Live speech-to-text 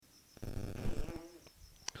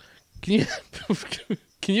Can you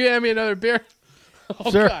can you hand me another beer?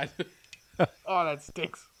 Oh, Sure. God. Oh, that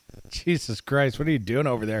stinks. Jesus Christ, what are you doing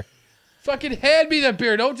over there? Fucking hand me the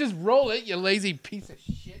beer. Don't just roll it, you lazy piece of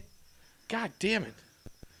shit. God damn it.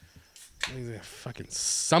 He's a fucking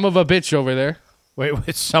son of a bitch over there.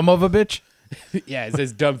 Wait, some of a bitch? Yeah, it's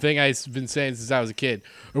this dumb thing I've been saying since I was a kid.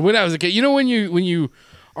 Or when I was a kid. You know when you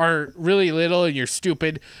are really little and you're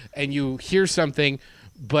stupid and you hear something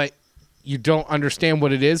but you don't understand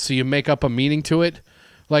what it is, so you make up a meaning to it?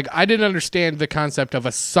 Like, I didn't understand the concept of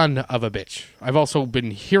a son of a bitch. I've also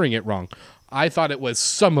been hearing it wrong. I thought it was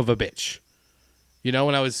some of a bitch. You know,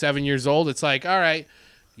 when I was 7 years old, it's like, all right,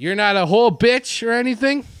 you're not a whole bitch or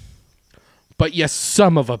anything, but you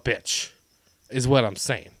some of a bitch is what I'm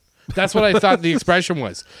saying. That's what I thought the expression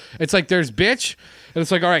was. It's like there's bitch, and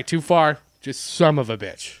it's like, all right, too far, just some of a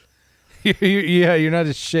bitch. Yeah, you're not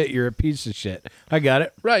a shit. You're a piece of shit. I got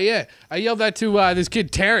it. Right, yeah. I yelled that to this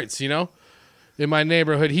kid Terrence, you know, in my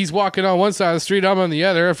neighborhood. He's walking on one side of the street, I'm on the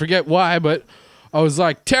other. I forget why, but I was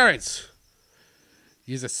like, Terrence,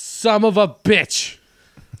 he's a son of a bitch.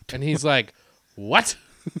 And he's like, what?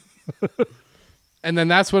 And then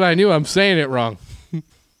that's when I knew I'm saying it wrong.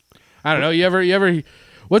 I don't know. You ever,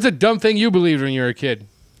 what's a dumb thing you believed when you were a kid?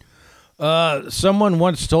 Someone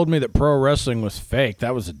once told me that pro wrestling was fake.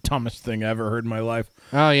 That was the dumbest thing I ever heard in my life.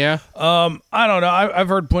 Oh, yeah? I don't know. I've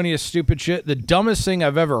heard plenty of stupid shit. The dumbest thing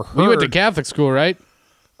I've ever heard. You went to Catholic school, right?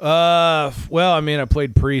 Well, I mean, I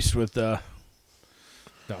played priest with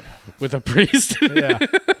With a priest? yeah.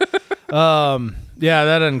 Yeah,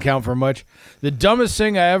 that doesn't count for much. The dumbest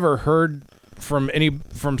thing I ever heard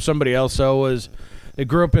from somebody else though was they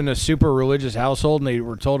grew up in a super religious household and they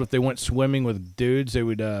were told if they went swimming with dudes, they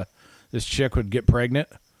would this chick would get pregnant.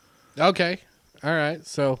 Okay. All right.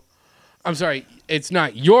 So, I'm sorry. It's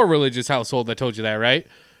not your religious household that told you that, right?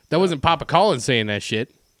 That wasn't Papa Collins saying that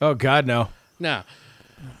shit. Oh God, no. No.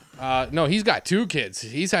 No, he's got 2 kids.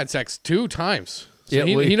 He's had sex 2 times. So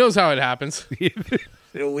Yeah, he knows how it happens.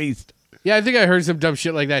 At least. Yeah, I think I heard some dumb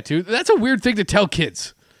shit like that too. That's a weird thing to tell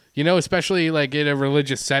kids. You know, especially like in a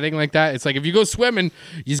religious setting like that. It's like if you go swimming,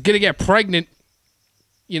 you're going to get pregnant.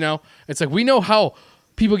 You know, it's like we know how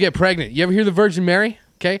people get pregnant. You ever hear the Virgin Mary?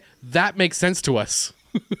 Okay, that makes sense to us.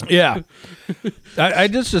 Yeah. I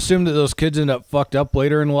just assumed that those kids end up fucked up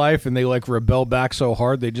later in life and they like rebel back so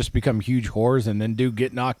hard they just become huge whores and then do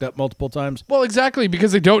get knocked up multiple times. Well, exactly,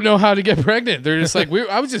 because they don't know how to get pregnant. They're just like,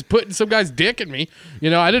 I was just putting some guy's dick in me. You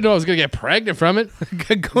know, I didn't know I was going to get pregnant from it.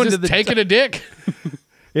 Going Just taking a dick.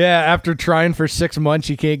 Yeah, after trying for 6 months,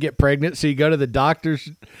 you can't get pregnant, so you go to the doctor's.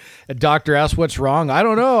 A doctor asks what's wrong. I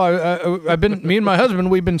don't know. I've been, me and my husband,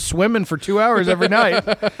 we've been swimming for 2 hours every night.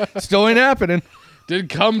 Still ain't happening. Did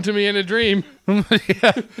come to me in a dream.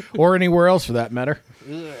 Yeah. Or anywhere else for that matter.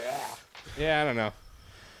 Yeah, I don't know.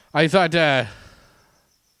 I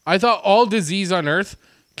thought all disease on Earth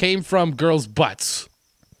came from girls' butts.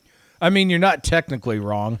 I mean, you're not technically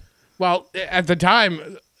wrong. Well, at the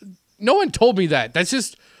time, no one told me that. That's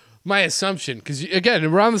just my assumption. Because, again,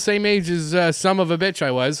 around the same age as some of a bitch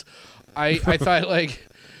I was, I thought, like,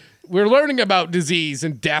 we're learning about disease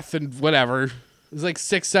and death and whatever. I was like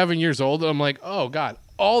 6, 7 years old. And I'm like, oh, God,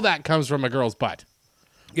 all that comes from a girl's butt.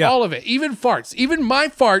 Yeah. All of it. Even farts. Even my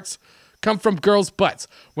farts come from girls' butts.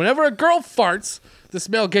 Whenever a girl farts, the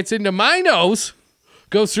smell gets into my nose,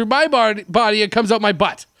 goes through my body, and comes out my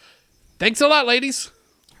butt. Thanks a lot, ladies.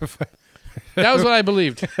 That was what I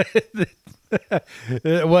believed.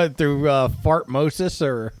 What, through fartmosis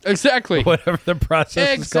or Exactly. whatever the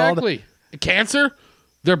process is called? Exactly. Cancer,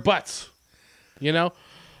 their butts. You know?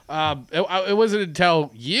 It wasn't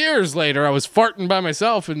until years later I was farting by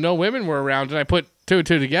myself and no women were around and I put 2 and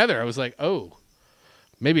 2 together. I was like, oh,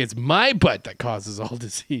 maybe it's my butt that causes all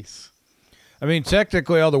disease. I mean,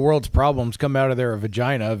 technically, all the world's problems come out of their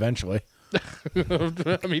vagina eventually.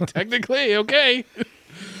 I mean, technically, okay.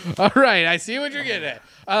 All right, I see what you're getting at.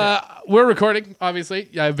 We're recording, obviously.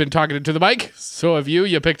 I've been talking to the mic, so have you.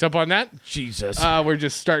 You picked up on that. Jesus. We're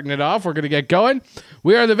just starting it off. We're going to get going.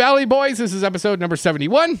 We are the Valley Boys. This is episode number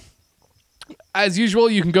 71. As usual,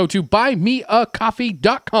 you can go to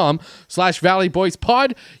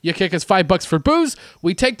buymeacoffee.com/valleyboyspod. You kick us $5 for booze.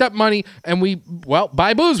 We take that money and we,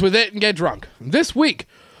 buy booze with it and get drunk. This week,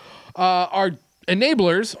 our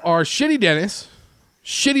enablers are Shitty Dennis,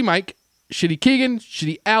 Shitty Mike, Shitty Keegan,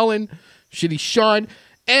 Shitty Alan, Shitty Sean,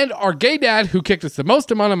 and our gay dad who kicked us the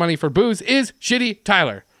most amount of money for booze is Shitty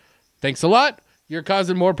Tyler. Thanks a lot. You're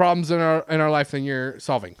causing more problems in our life than you're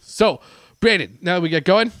solving. So, Brandon, now that we get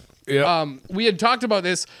going, we had talked about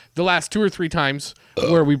this the last 2 or 3 times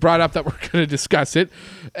where we brought up that we're going to discuss it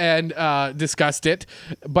and discussed it.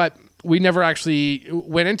 But we never actually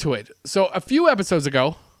went into it. So a few episodes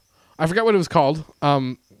ago, I forgot what it was called.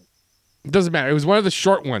 It doesn't matter. It was one of the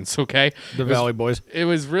short ones. Okay, The Valley Boys. It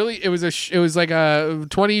was like a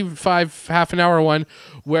 25 half an hour one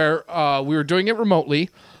where we were doing it remotely.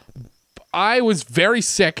 I was very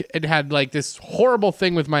sick and had like this horrible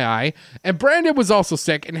thing with my eye, and Brandon was also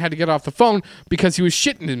sick and had to get off the phone because he was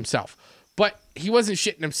shitting himself. But he wasn't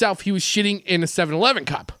shitting himself; he was shitting in a 7-Eleven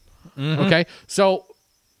cup. Mm-hmm. Okay, so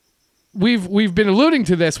we've been alluding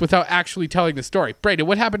to this without actually telling the story. Brandon,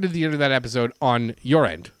 what happened at the end of that episode on your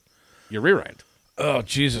end? Your rear end. Oh,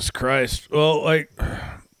 Jesus Christ. Well,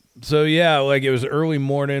 so yeah, it was early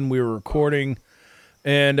morning. We were recording,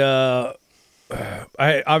 and I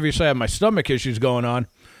obviously had my stomach issues going on,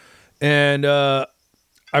 and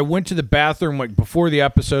I went to the bathroom before the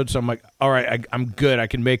episode, so I'm like, all right, I'm good. I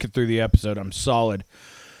can make it through the episode. I'm solid.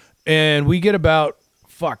 And we get about,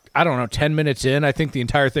 10 minutes in. I think the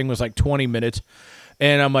entire thing was 20 minutes.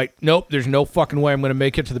 And I'm like, nope, there's no fucking way I'm going to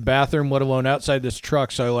make it to the bathroom, let alone outside this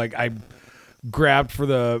truck. So, I grabbed for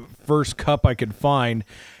the first cup I could find.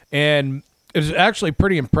 And it was actually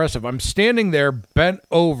pretty impressive. I'm standing there, bent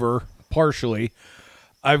over partially.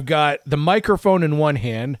 I've got the microphone in one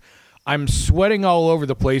hand. I'm sweating all over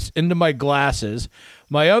the place into my glasses.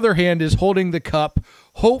 My other hand is holding the cup,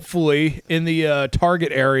 hopefully in the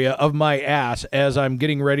target area of my ass as I'm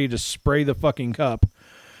getting ready to spray the fucking cup.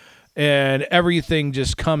 And everything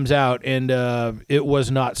just comes out, and it was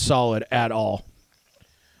not solid at all.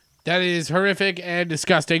 That is horrific and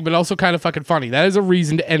disgusting, but also kind of fucking funny. That is a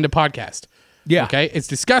reason to end a podcast. Yeah. Okay? It's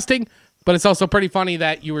disgusting, but it's also pretty funny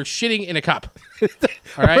that you were shitting in a cup.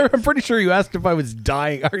 All right? I'm pretty sure you asked if I was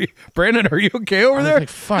dying. Brandon, are you okay over there? Like,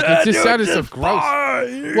 fuck, it just sounded so gross.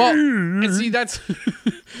 Well, and see, that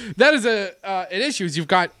is an issue. Is you've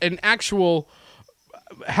got an actual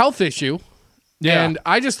health issue. Yeah. And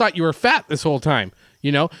I just thought you were fat this whole time.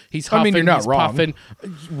 He's huffing, you're not he's wrong. puffing,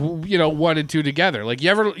 one and two together. Like, you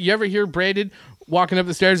ever hear Brandon walking up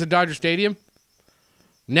the stairs at Dodger Stadium?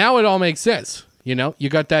 Now it all makes sense. You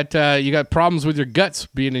got that, you got problems with your guts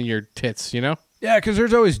being in your tits, Yeah, because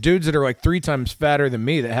there's always dudes that are 3 times fatter than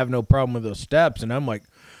me that have no problem with those steps. And I'm like,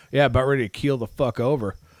 yeah, about ready to keel the fuck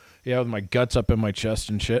over. Yeah, with my guts up in my chest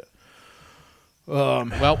and shit.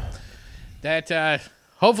 Well, that,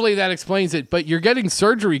 hopefully that explains it, but you're getting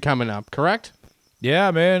surgery coming up, correct?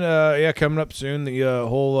 Yeah, man. Coming up soon. The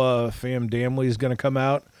whole fam Damley is going to come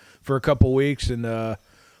out for a couple weeks, and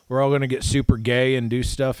we're all going to get super gay and do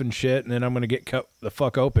stuff and shit, and then I'm going to get cut the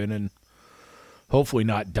fuck open and hopefully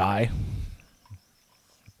not die.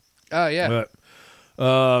 Oh, yeah. But,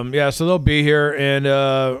 so they'll be here and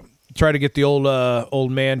try to get the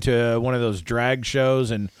old man to one of those drag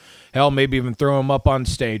shows, and hell, maybe even throw him up on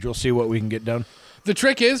stage. We'll see what we can get done. The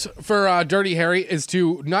trick is for Dirty Harry is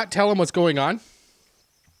to not tell him what's going on.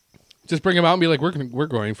 Just bring him out and be like, we're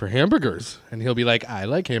going for hamburgers. And he'll be like, I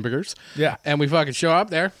like hamburgers. Yeah. And we fucking show up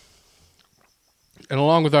there. And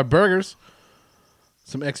along with our burgers,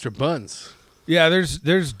 some extra buns. Yeah, there's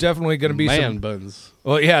definitely going to be some buns.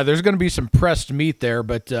 Well, yeah, there's going to be some pressed meat there,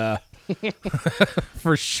 but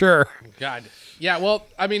for sure. God. Yeah, well,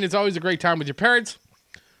 I mean, it's always a great time with your parents.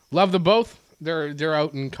 Love them both. They're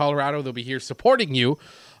out in Colorado. They'll be here supporting you.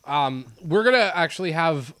 We're going to actually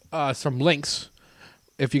have some links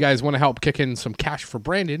if you guys want to help kick in some cash for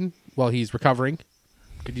Brandon while he's recovering.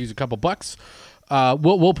 Could use a couple bucks.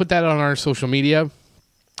 We'll put that on our social media.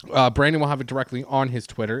 Brandon will have it directly on his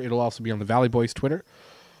Twitter. It'll also be on the Valley Boys Twitter.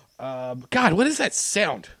 God, what is that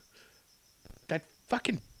sound? That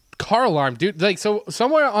fucking car alarm, dude. So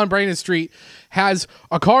somewhere on Brandon Street has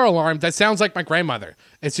a car alarm that sounds like my grandmother.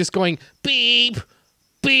 It's just going beep,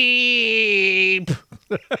 beep,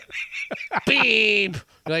 beep.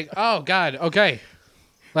 You're like, oh God, okay.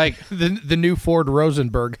 Like the new Ford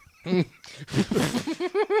Rosenberg.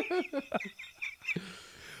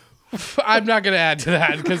 I'm not going to add to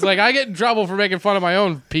that because, I get in trouble for making fun of my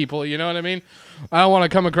own people. You know what I mean? I don't want to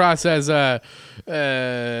come across as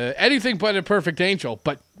anything but a perfect angel.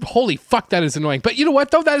 But holy fuck, that is annoying. But you know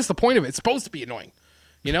what, though? That is the point of it. It's supposed to be annoying.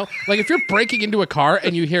 If you're breaking into a car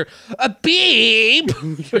and you hear a beep,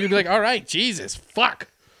 you'd be like, all right, Jesus, fuck.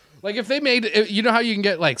 If they made, you know how you can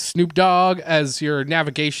get, Snoop Dogg as your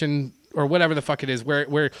navigation or whatever the fuck it is,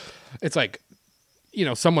 where it's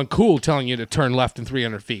someone cool telling you to turn left in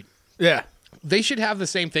 300 feet. Yeah. They should have the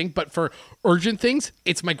same thing, but for urgent things,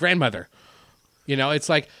 it's my grandmother. It's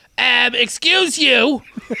like, excuse you.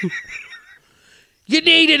 You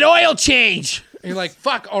need an oil change. And you're like,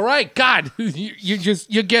 fuck, all right, God,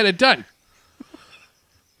 you get it done.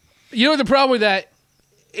 You know what the problem with that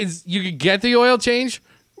is? You can get the oil change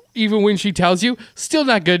even when she tells you, still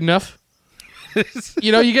not good enough.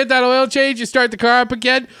 You know, you get that oil change, you start the car up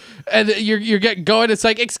again, and you're getting going. It's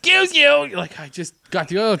like, excuse you. You're like, I just got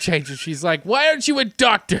the oil change. And she's like, why aren't you a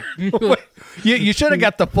doctor? You should have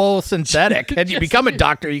got the full synthetic. Had you become a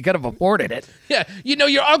doctor, you could have afforded it. Yeah, you know,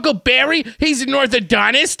 your Uncle Barry, he's an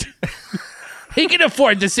orthodontist. He can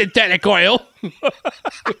afford the synthetic oil.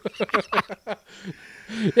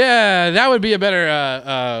 Yeah, that would be a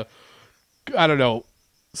better, I don't know,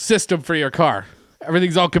 system for your car.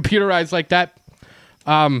 Everything's all computerized like that.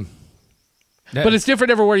 But it's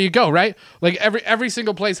different everywhere you go, right? Like every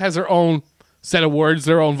single place has their own set of words,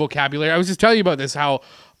 their own vocabulary. I was just telling you about this, how,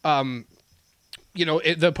 you know,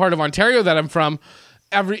 the part of Ontario that I'm from,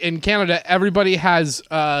 in Canada, everybody has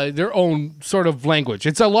their own sort of language.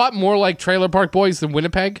 It's a lot more like Trailer Park Boys than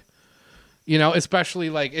Winnipeg. You know, especially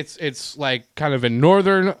like it's like kind of in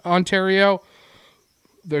northern Ontario.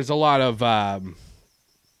 There's a lot of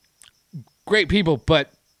great people,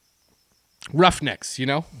 but roughnecks. You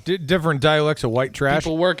know, different dialects of white trash.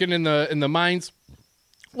 People working in the mines,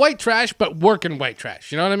 white trash, but working white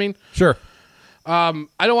trash. You know what I mean? Sure. I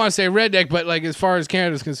don't want to say redneck, but like as far as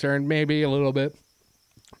Canada's concerned, maybe a little bit.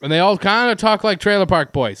 And they all kind of talk like Trailer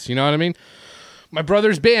Park Boys. You know what I mean? My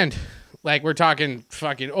brother's band. Like, we're talking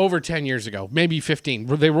fucking over 10 years ago, maybe 15.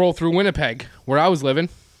 They roll through Winnipeg, where I was living.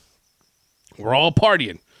 We're all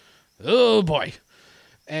partying. Oh, boy.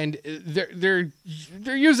 And they're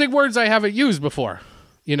using words I haven't used before.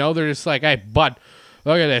 You know, they're just like, hey, bud,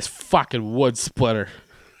 look at this fucking wood splitter.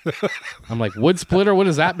 I'm like, wood splitter? What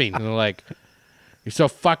does that mean? And they're like, you're so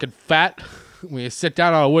fucking fat. When you sit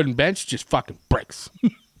down on a wooden bench, it just fucking breaks.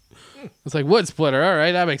 It's like, wood splitter. All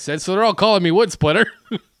right, that makes sense. So they're all calling me wood splitter.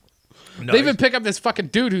 Nice. They even pick up this fucking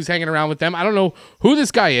dude who's hanging around with them. I don't know who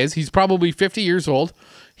this guy is. He's probably 50 years old.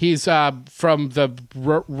 He's from the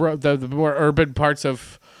more urban parts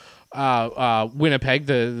of Winnipeg,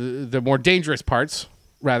 the more dangerous parts,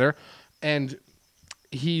 rather. And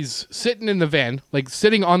he's sitting in the van, like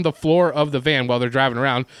sitting on the floor of the van while they're driving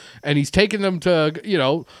around. And he's taking them to, you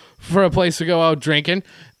know, for a place to go out drinking.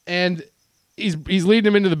 And he's leading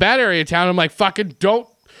them into the bad area of town. I'm like, fucking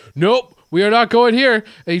nope. We are not going here.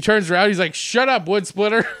 And he turns around. He's like, shut up, wood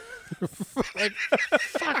splitter. Like,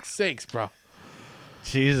 fuck's sakes, bro.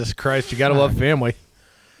 Jesus Christ. You got to love family.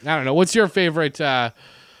 I don't know. What's your favorite term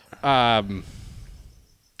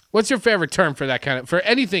for that kind of, for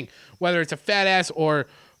anything, whether it's a fat ass or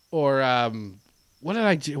what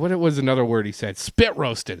was another word he said? Spit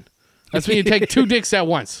roasting. That's when you take two dicks at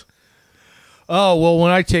once. Oh, well,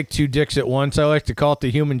 when I take two dicks at once, I like to call it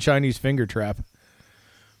the human Chinese finger trap.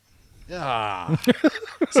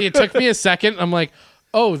 See, it took me a second. I'm like,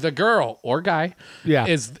 oh, the girl or guy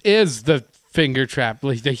is the finger trap,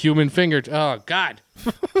 like the human finger. Oh, God.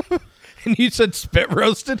 And you said spit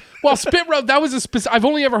roasted? Well, spit roast, that was I've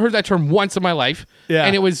only ever heard that term once in my life. Yeah.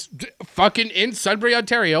 And it was fucking in Sudbury,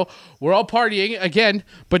 Ontario. We're all partying again,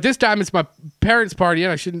 but this time it's my parents' party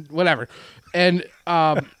and I shouldn't, whatever. And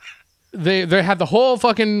they had the whole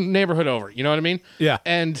fucking neighborhood over. You know what I mean? Yeah.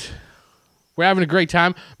 And we're having a great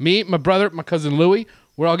time. Me, my brother, my cousin Louie,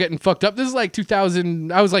 we're all getting fucked up. This is like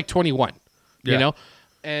 2000. I was like 21, you know?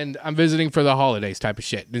 And I'm visiting for the holidays type of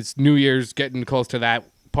shit. It's New Year's, getting close to that,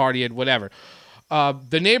 partying, whatever.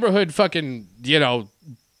 The neighborhood fucking, you know,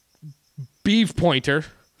 beef pointer.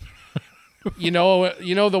 you know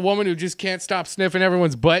the woman who just can't stop sniffing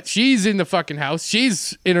everyone's butt. She's in the fucking house.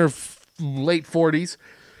 She's in her late 40s.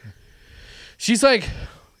 She's like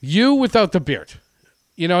you without the beard.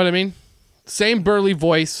 You know what I mean? Same burly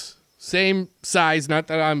voice, same size. Not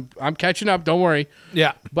that I'm catching up. Don't worry.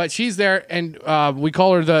 Yeah. But she's there, and we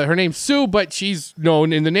call her her name's Sue, but she's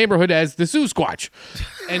known in the neighborhood as the Sue Squatch.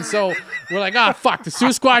 And so we're like, fuck, the Sue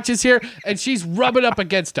Squatch is here, and she's rubbing up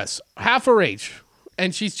against us, half her age,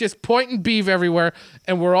 and she's just pointing beef everywhere,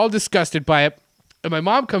 and we're all disgusted by it. And my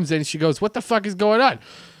mom comes in, and she goes, "What the fuck is going on?"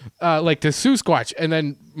 Like the Sue Squatch. And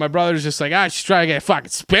then my brother's just like, she's trying to get a fucking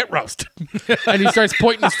spit roast. And he starts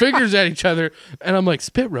pointing his fingers at each other. And I'm like,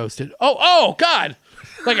 spit roasted? Oh, God.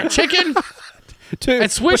 Like a chicken? At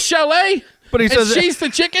Swiss Chalet? But he says she's the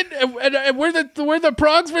chicken? And we're the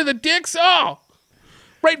prongs for the dicks? Oh.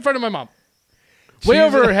 Right in front of my mom. Way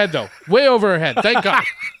over her head, though. Way over her head. Thank God.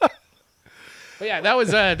 But yeah,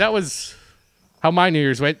 that was how my New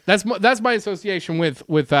Year's went. That's my association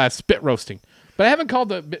with spit roasting. But I haven't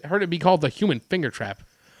heard it be called the human finger trap.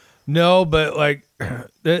 No, but like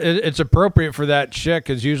it's appropriate for that shit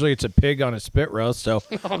because usually it's a pig on a spit roast, so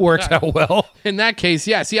works out well. In that case,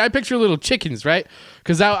 yeah. See, I picture little chickens, right?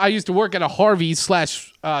 Because I used to work at a Harvey's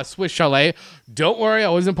 / Swiss Chalet. Don't worry, I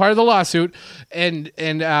wasn't part of the lawsuit, and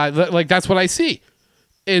like that's what I see.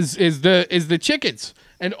 is the chickens,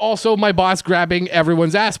 and also my boss grabbing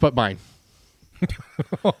everyone's ass but mine,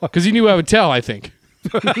 because he knew I would tell. I think.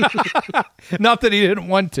 Not that he didn't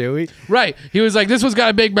want to. Right. He was like, this one's got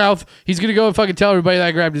a big mouth. He's gonna go and fucking tell everybody that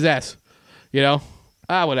I grabbed his ass. You know?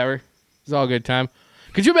 Whatever. It's all good time.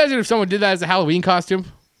 Could you imagine if someone did that as a Halloween costume?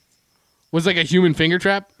 Was like a human finger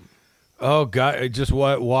trap? Oh god, just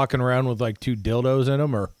walking around with like 2 dildos in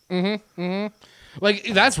them, or Like,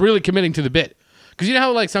 that's really committing to the bit. Because you know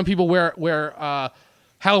how like some people wear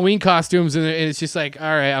Halloween costumes and it's just like, all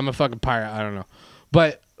right, I'm a fucking pirate. I don't know.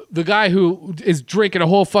 But the guy who is drinking a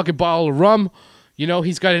whole fucking bottle of rum, you know,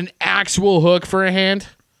 he's got an actual hook for a hand.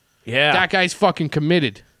 yeah, That guy's fucking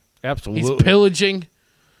committed. absolutely. He's pillaging.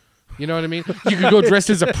 You know what I mean? You could go dressed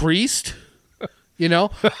as a priest. You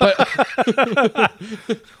know, but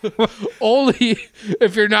only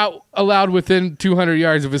if you're not allowed within 200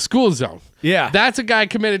 yards of a school zone. Yeah. That's a guy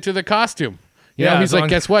committed to the costume. You Yeah, know, he's as like, long-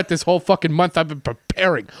 guess what? This whole fucking month I've been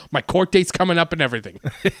preparing. My court date's coming up and everything.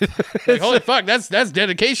 Like, holy fuck, that's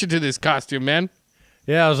dedication to this costume, man.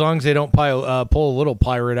 Yeah, as long as they don't pull a little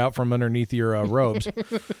pirate out from underneath your robes.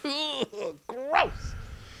 Gross.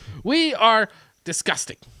 We are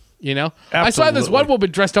disgusting. You know, I saw this Absolutely. one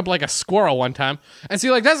woman dressed up like a squirrel one time, and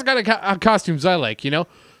see, like that's the kind of costumes I like. You know,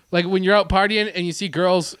 like when you're out partying and you see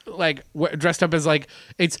girls like dressed up as like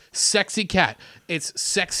it's sexy cat, it's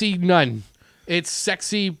sexy nun, it's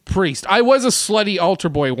sexy priest. I was a slutty altar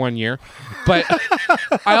boy one year, but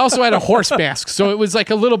I also had a horse mask, so it was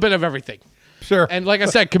like a little bit of everything. Sure. And like I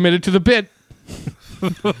said, committed to the bit.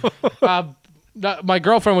 My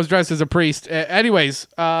girlfriend was dressed as a priest. Anyways,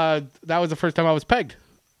 that was the first time I was pegged.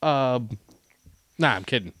 Nah, I'm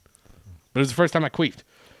kidding. But it was the first time I queefed.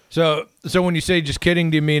 So when you say just kidding,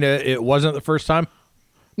 do you mean it wasn't the first time?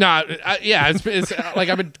 Nah, yeah, it's like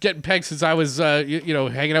I've been getting pegged since I was,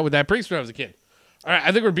 hanging out with that priest when I was a kid. All right,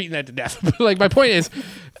 I think we're beating that to death. But like, my point is,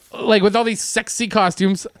 like, with all these sexy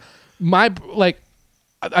costumes, I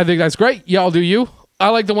think that's great. Y'all do you. I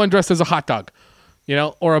like the one dressed as a hot dog, you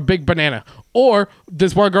know, or a big banana, or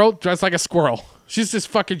this one girl dressed like a squirrel. She's this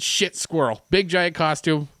fucking shit squirrel. Big giant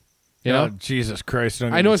costume. You know? Oh, Jesus Christ.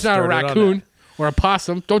 I know it's not a raccoon or a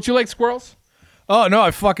possum. Don't you like squirrels? Oh, no,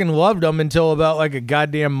 I fucking loved them until about like a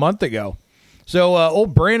goddamn month ago. So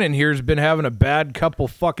old Brandon here's been having a bad couple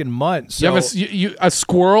fucking months. So, You have a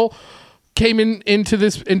squirrel came into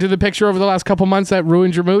the picture over the last couple months that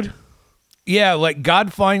ruined your mood? yeah, like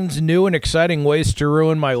God finds new and exciting ways to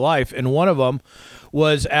ruin my life. And one of them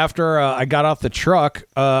was after I got off the truck,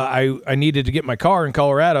 I needed to get my car in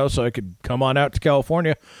Colorado so I could come on out to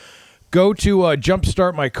California. Go to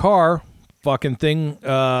jumpstart my car, fucking thing,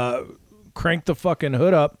 crank the fucking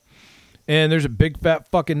hood up, and there's a big fat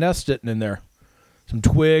fucking nest sitting in there. Some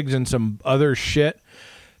twigs and some other shit.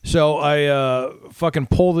 So I fucking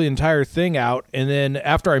pull the entire thing out, and then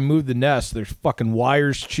after I move the nest, there's fucking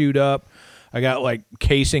wires chewed up. I got like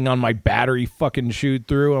casing on my battery fucking chewed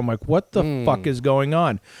through. I'm like, what the fuck is going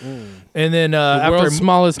on? And then after World's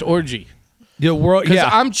smallest orgy. the world, Because yeah,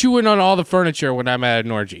 I'm chewing on all the furniture when I'm at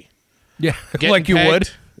an orgy. yeah, Getting like you would.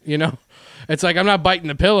 pegged, you know? It's like I'm not biting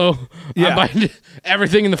the pillow. Yeah. I'm biting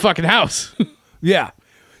everything in the fucking house. Yeah.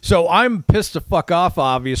 So I'm pissed the fuck off,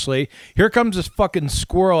 obviously. Here comes this fucking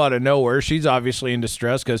squirrel out of nowhere. She's obviously in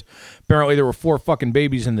distress because apparently there were 4 fucking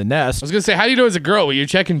babies in the I nest. was going to say, how do you know it's a girl? Were you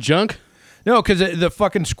checking junk? No, because the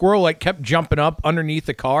fucking squirrel like kept jumping up underneath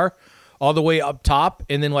the car all the way up top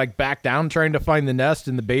and then like back down trying to find the nest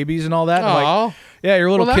and the babies and all that. And I'm Aw. like, yeah, your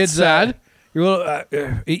little Well, that's kid's sad. Your little,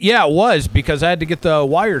 yeah, it was because I had to get the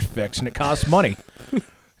wires fixed and it cost money.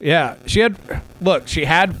 Yeah, she had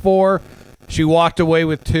 4. She walked away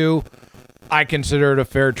with 2. I consider it a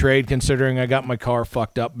fair trade considering I got my car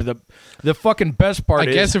fucked up. But the fucking best part I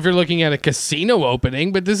is, guess if you're looking at a casino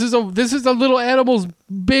opening, but this is a little animal's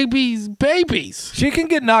babies. she can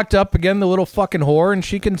get knocked up again, the little fucking whore, and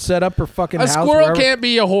she can set up her fucking A house. squirrel wherever. can't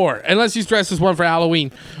be a whore unless she's dressed as one for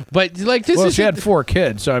Halloween. But like this Well, is she had 4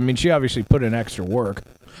 kids, so I mean, she obviously put in extra work.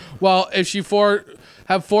 well, if she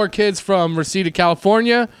have 4 kids from Reseda,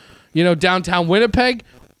 California, you know, downtown Winnipeg,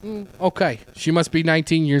 okay, she must be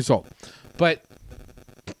 19 years old. But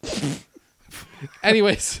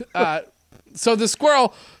anyways, so the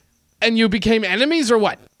squirrel and you became enemies or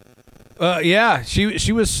what? Yeah,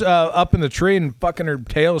 she was up in the tree and fucking her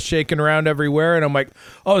tail shaking around everywhere, and I'm like,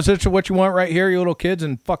 oh, is this what you want right here, you little kids?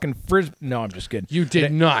 And fucking frisbee? No, I'm just kidding. You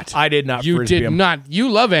did not. I did not. You frisbee did 'em. not. You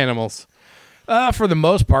love animals. For the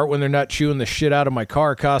most part, when they're not chewing the shit out of my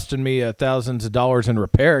car, costing me thousands of dollars in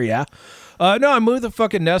repair. Yeah. No, I moved the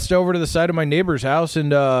fucking nest over to the side of my neighbor's house,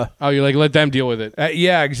 and Oh, you like let them deal with it.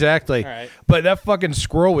 yeah, exactly. All right. But that fucking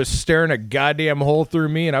squirrel was staring a goddamn hole through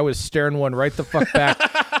me, and I was staring one right the fuck back.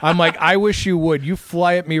 I'm like, I wish you would. You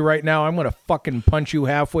fly at me right now, I'm gonna fucking punch you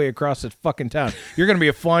halfway across this fucking town. You're gonna be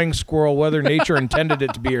a flying squirrel, whether nature intended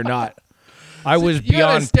it to be or not. I was You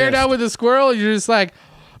beyond stare pissed. down with a squirrel. You're just like,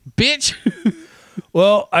 bitch.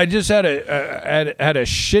 Well, I just had a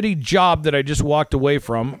shitty job that I just walked away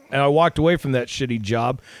from, and I walked away from that shitty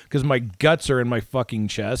job because my guts are in my fucking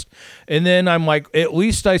chest. And then I'm like, at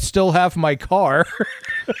least I still have my car.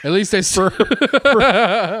 At least I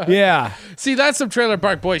Yeah. see. That's some Trailer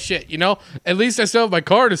Park Boy shit. You know. At least I still have my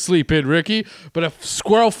car to sleep in, Ricky. But a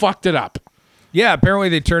squirrel fucked it up. Yeah, apparently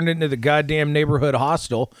they turned it into the goddamn neighborhood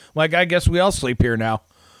hostel. Like, I guess we all sleep here now.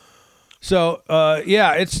 So,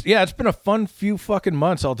 it's been a fun few fucking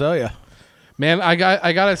months, I'll tell you. Man, I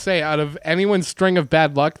gotta say, out of anyone's string of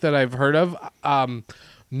bad luck that I've heard of,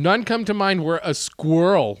 none come to mind where a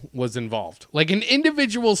squirrel was involved. Like an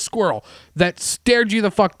individual squirrel that stared you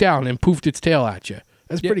the fuck down and poofed its tail at you.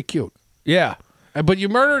 That's pretty cute. Yeah. But you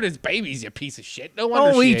murdered his babies, you piece of shit. No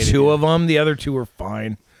wonder Only she hated two you. of them. The other two are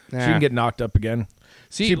fine. She Nah. can get knocked up again.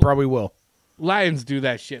 See, She probably will. lions do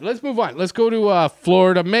that shit. Let's move on. Let's go to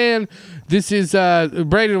Florida Man. This is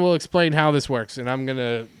Brayden will explain how this works, and I'm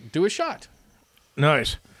gonna do a shot.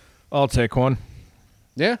 Nice. I'll take one.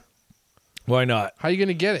 Yeah. Why not? How you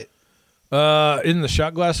gonna get it? In the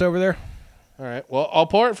shot glass over there? All right. Well, I'll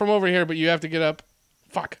pour it from over here, but you have to get up,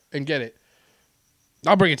 and get it.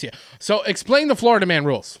 I'll bring it to you. So, explain the Florida Man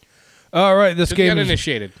rules. All right, this To game get is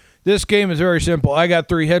initiated. This game is very simple. I got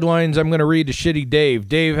 3 headlines. I'm going to read to Shitty Dave.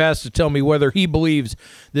 Dave has to tell me whether he believes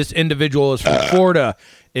this individual is from Florida.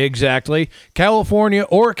 Exactly. California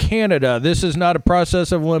or Canada. This is not a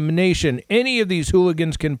process of elimination. Any of these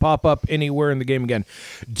hooligans can pop up anywhere in the game again.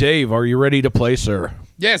 Dave, are you ready to play, sir?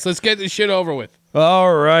 Yes, let's get this shit over with.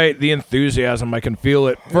 All right. The enthusiasm. I can feel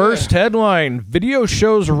it. First headline. Video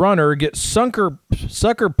shows runner gets sucker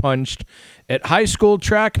punched at high school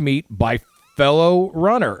track meet by fellow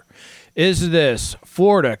runner. Is this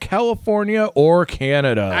Florida, California, or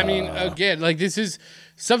Canada? I mean, again, like this is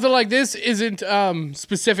something like this isn't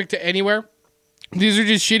specific to anywhere. These are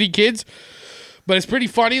just shitty kids. But it's pretty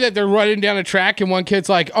funny that they're running down a track and one kid's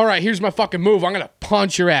like, all right, here's my fucking move. I'm going to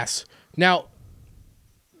punch your ass. Now,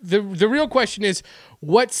 the real question is,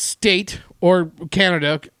 what state or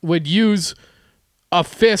Canada would use a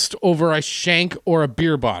fist over a shank or a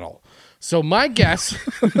beer bottle? So my guess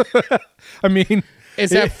I mean,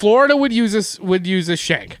 is that Florida would use a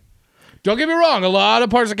shank. Don't get me wrong, a lot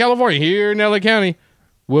of parts of California here in LA County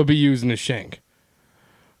will be using a shank.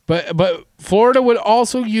 But Florida would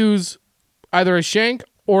also use either a shank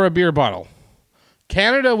or a beer bottle.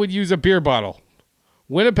 Canada would use a beer bottle.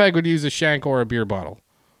 Winnipeg would use a shank or a beer bottle.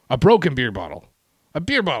 A broken beer bottle. A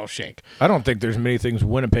beer bottle shank. I don't think there's many things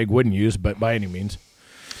Winnipeg wouldn't use, but by any means.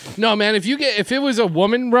 No, man, if it was a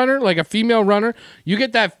woman runner, like a female runner, you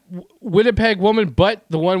get that Winnipeg woman butt,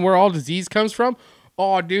 the one where all disease comes from.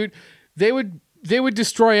 Oh, dude, they would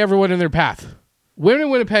destroy everyone in their path. Women in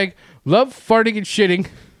Winnipeg love farting and shitting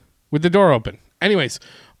with the door open. Anyways,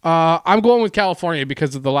 I'm going with California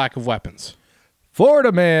because of the lack of weapons.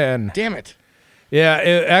 Florida man. Damn it. Yeah,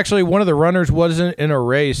 actually, one of the runners wasn't in a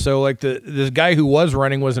race. So, like, this guy who was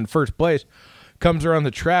running was in first place. Comes around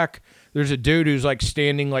the track. There's a dude who's, like,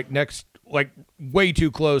 standing, like, next, like, way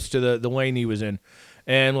too close to the lane he was in.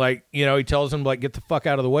 And, like, you know, he tells him, like, get the fuck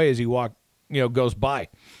out of the way as he goes by.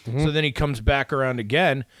 Mm-hmm. So then he comes back around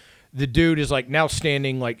again. The dude is, like, now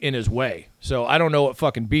standing, like, in his way. So I don't know what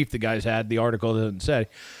fucking beef the guys had. The article doesn't say.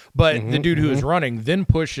 But the dude who is running then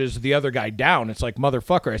pushes the other guy down. It's like,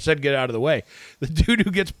 motherfucker, I said get out of the way. The dude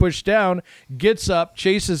who gets pushed down gets up,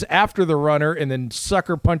 chases after the runner, and then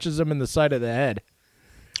sucker punches him in the side of the head.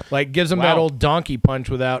 Like, gives him that old donkey punch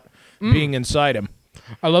without being inside him.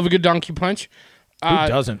 I love a good donkey punch. Who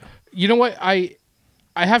doesn't? You know what? I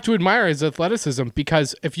have to admire his athleticism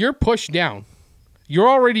because if you're pushed down, you're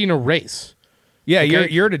already in a race. Yeah, Okay?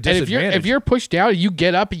 you're at a disadvantage. And if you're pushed down, you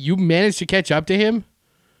get up, you manage to catch up to him,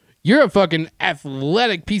 you're a fucking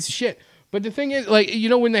athletic piece of shit. But the thing is, like, you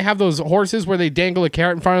know when they have those horses where they dangle a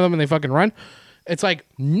carrot in front of them and they fucking run? It's like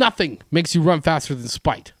nothing makes you run faster than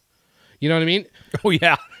spite. You know what I mean? Oh,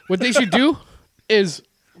 yeah. What they should do is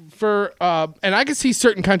and I can see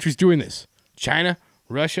certain countries doing this. China,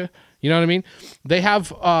 Russia, you know what I mean? They have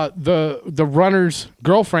the runner's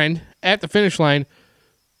girlfriend at the finish line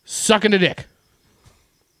sucking a dick.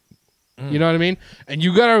 You know what I mean? And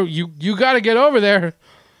you gotta get over there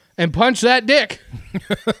and punch that dick.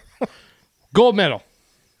 Gold medal.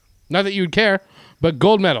 Not that you'd care, but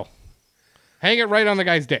gold medal. Hang it right on the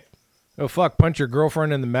guy's dick. Oh, fuck, punch your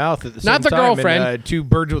girlfriend in the mouth at the same Not the time. girlfriend. And, two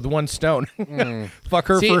birds with one stone. Fuck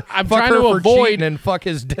her See, for, I'm fuck trying her to for avoid- cheating and fuck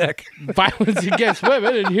his dick. Violence against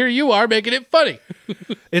women, and here you are making it funny.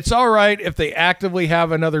 It's all right if they actively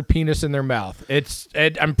have another penis in their mouth.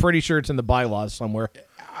 I'm pretty sure it's in the bylaws somewhere.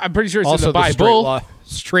 I'm pretty sure it's Also, in the straight, Bible.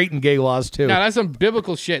 straight and gay laws, too. Now, that's some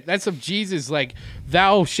biblical shit. That's some Jesus, like,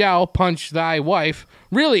 thou shalt punch thy wife,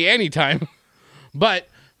 really anytime, but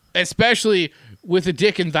especially with a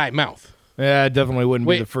dick in thy mouth. Yeah, it definitely wouldn't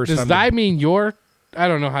be Wait, the first does time. thy mean your? I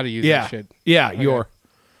don't know how to use yeah. that shit. Yeah, your.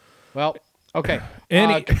 Well, okay.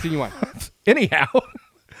 Any- Continue on. Anyhow.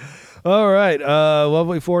 All right.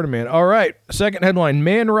 Lovely Florida man. All right. Second headline: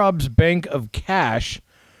 Man robs bank of cash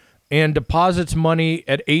and deposits money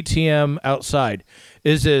at ATM outside.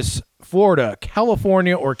 Is this Florida,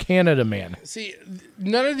 California, or Canada man? See,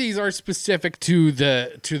 none of these are specific to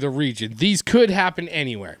the region. These could happen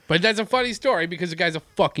anywhere. But that's a funny story because the guy's a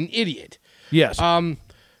fucking idiot. Yes.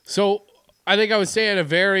 So I think I was saying a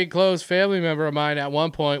very close family member of mine at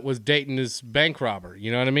one point was dating this bank robber.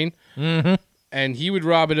 You know what I mean? Mm-hmm. And he would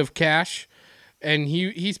rob it of cash. And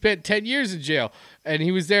he spent 10 years in jail. And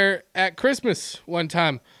he was there at Christmas one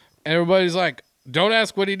time. And everybody's like, don't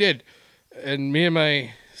ask what he did. And me and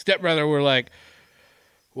my stepbrother were like,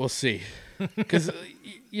 we'll see. Because,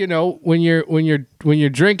 you know, when you're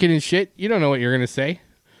drinking and shit, you don't know what you're going to say.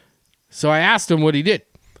 So I asked him what he did.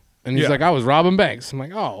 And he's Yeah. like, I was robbing banks. I'm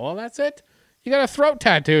like, oh, well, that's it? You got a throat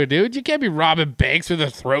tattoo, dude. You can't be robbing banks with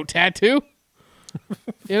a throat tattoo.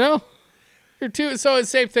 You know? You're too. So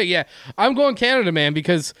it's the same thing. Yeah. I'm going Canada, man,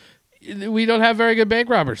 because we don't have very good bank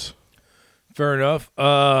robbers. Fair enough.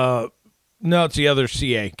 No, it's the other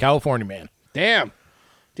CA, California man. Damn.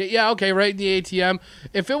 Yeah, okay, right in the ATM.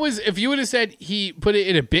 If you would have said he put it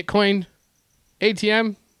in a Bitcoin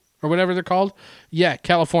ATM or whatever they're called, yeah,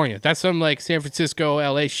 California. That's some like San Francisco,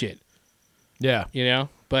 LA shit, Yeah. you know?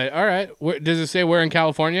 But all right, does it say where in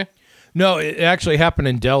California? No, it actually happened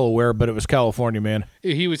in Delaware, but it was California man.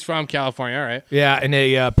 He was from California, all right. Yeah, and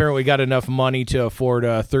they apparently got enough money to afford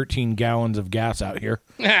 13 gallons of gas out here.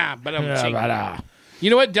 But you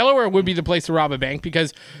know what? Delaware would be the place to rob a bank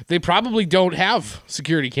because they probably don't have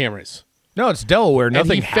security cameras. No, it's Delaware.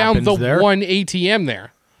 Nothing and he found happens the there. one ATM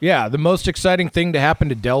there. Yeah, the most exciting thing to happen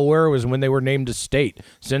to Delaware was when they were named a state.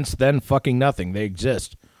 Since then, fucking nothing. They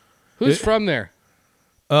exist. Who's from there?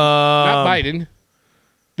 Not Biden.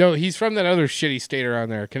 No, he's from that other shitty state around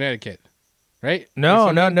there, Connecticut, right? No.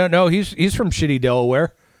 He's from shitty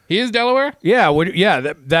Delaware. He is Delaware? Yeah, that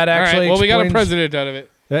All actually. right, well, we got a explains- president out of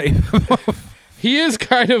it. He is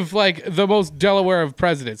kind of like the most Delaware of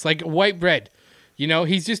presidents, like white bread. You know,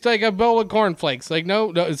 he's just like a bowl of cornflakes. Like, no,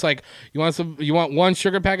 it's like, you want one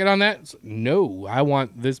sugar packet on that? No, I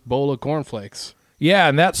want this bowl of cornflakes. Yeah,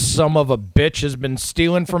 and that son of a bitch has been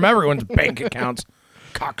stealing from everyone's bank accounts.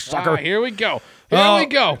 Cocksucker. Here we go. Here we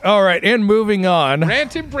go. All right, and moving on.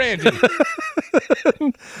 Rantin' Brandon.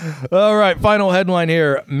 All right, final headline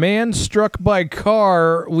here. Man struck by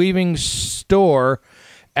car leaving store.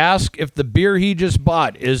 Ask if the beer he just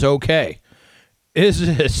bought is okay.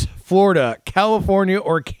 Is this Florida, California,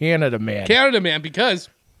 or Canada, man? Canada, man, because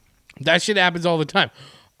that shit happens all the time.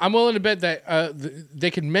 I'm willing to bet that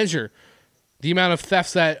they can measure the amount of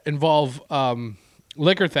thefts that involve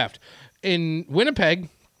liquor theft. In Winnipeg,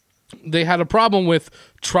 they had a problem with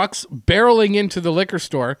trucks barreling into the liquor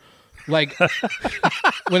store, like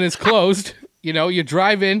when it's closed. You know, you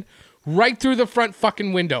drive in right through the front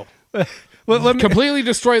fucking window. Completely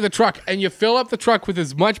destroy the truck, and you fill up the truck with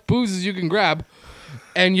as much booze as you can grab,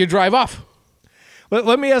 and you drive off.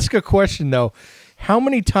 Let me ask a question, though. How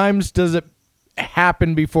many times does it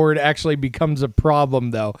happen before it actually becomes a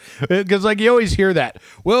problem, though? Because, like, you always hear that.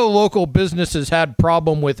 Well, local businesses had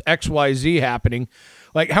problem with XYZ happening.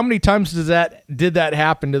 Like, how many times did that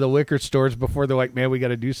happen to the liquor stores before they're like, man, we got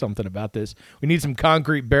to do something about this. We need some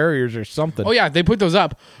concrete barriers or something. Oh, yeah, they put those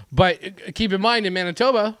up. But keep in mind, in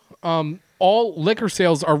Manitoba, all liquor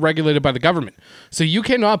sales are regulated by the government. So you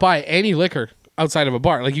cannot buy any liquor outside of a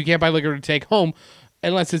bar. Like, you can't buy liquor to take home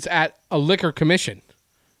unless it's at a liquor commission,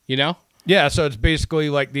 you know? Yeah, so it's basically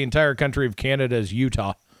like the entire country of Canada is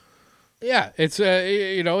Utah. Yeah, it's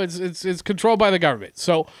it's controlled by the government.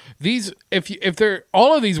 So these, if they're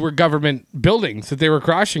all of these were government buildings that they were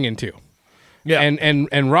crashing into, Yeah,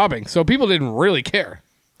 and robbing. So people didn't really care.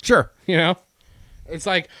 sure. You know, it's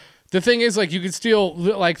like the thing is, like, you could steal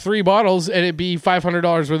like 3 bottles and it'd be $500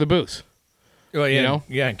 worth of booze. Well, yeah, You know?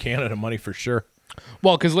 yeah, in Canada, money for sure.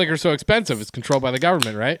 Well, because liquor's so expensive, it's controlled by the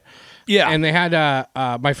government, right? Yeah, And they had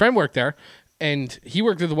my friend worked there, and he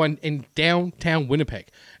worked at the one in downtown Winnipeg.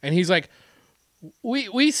 And he's like,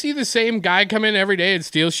 we see the same guy come in every day and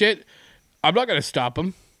steal shit. I'm not gonna stop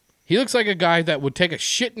him. He looks like a guy that would take a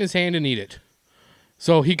shit in his hand and eat it.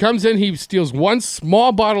 So he comes in, he steals one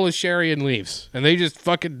small bottle of sherry and leaves, and they just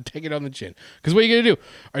fucking take it on the chin. Because what are you gonna do?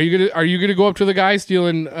 Are you gonna go up to the guy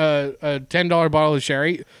stealing a $10 bottle of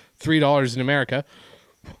sherry, $3 in America?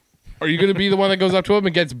 Are you gonna be the one that goes up to him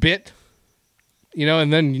and gets bit? You know,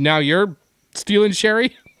 and then now you're stealing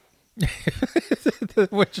sherry.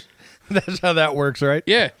 Which that's how that works, right?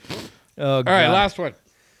 Yeah. Oh, All right, last one.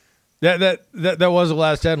 That was the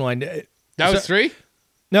last headline. That was 3?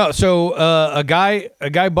 No, so a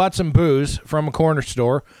guy bought some booze from a corner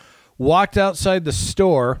store, walked outside the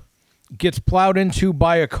store, gets plowed into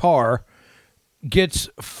by a car, gets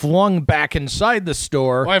flung back inside the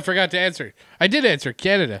store. Oh, I forgot to answer. I did answer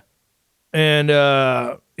Canada. And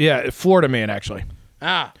Florida man actually.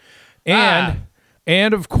 And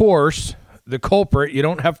of course, the culprit, you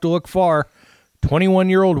don't have to look far,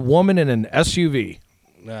 21-year-old woman in an SUV.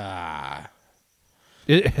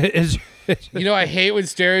 You know, I hate when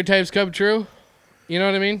stereotypes come true. You know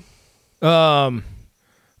what I mean?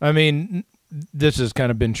 I mean, this has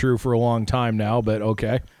kind of been true for a long time now, but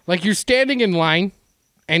okay. Like you're standing in line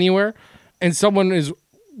anywhere and someone is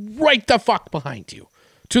right the fuck behind you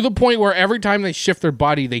to the point where every time they shift their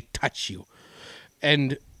body, they touch you.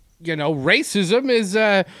 And, you know, racism is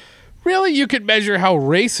really, you could measure how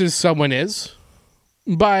racist someone is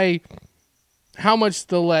by how much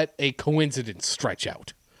they'll let a coincidence stretch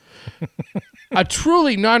out. A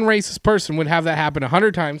truly non-racist person would have that happen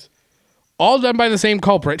 100 times, all done by the same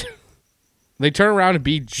culprit. They turn around and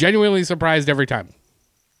be genuinely surprised every time.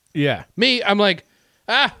 Yeah. Me, I'm like,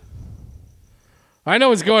 I know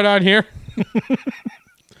what's going on here.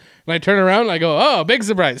 And I turn around and I go, oh, big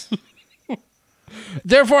surprise.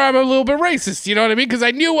 Therefore, I'm a little bit racist, you know what I mean? Because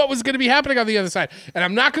I knew what was going to be happening on the other side. And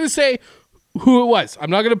I'm not going to say who it was.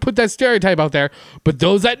 I'm not going to put that stereotype out there. But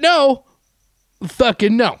those that know,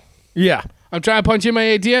 fucking know. Yeah. I'm trying to punch in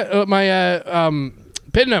my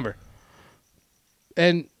PIN number.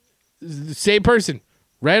 And the same person,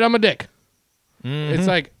 right on my dick. Mm-hmm. It's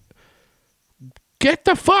like, get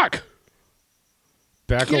the fuck.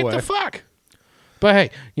 Back away. Get the fuck. But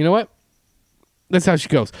hey, you know what? That's how she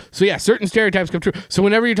goes. So yeah, certain stereotypes come true. So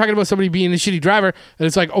whenever you're talking about somebody being a shitty driver, and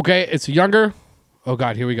it's like, okay, it's younger. Oh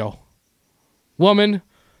God, here we go. Woman,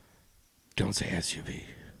 don't say SUV.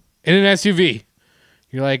 In an SUV.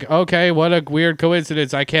 You're like, okay, what a weird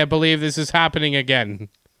coincidence. I can't believe this is happening again.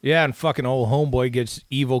 Yeah, and fucking old homeboy gets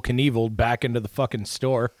Evil Knieveled back into the fucking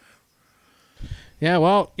store. Yeah,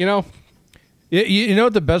 well, you know. You know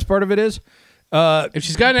what the best part of it is? If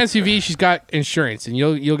she's got an SUV, she's got insurance, and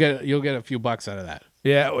you'll get a few bucks out of that.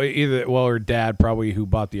 Yeah, her dad probably who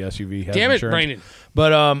bought the SUV has Damn it, insurance. Brandon.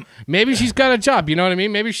 But maybe she's got a job. You know what I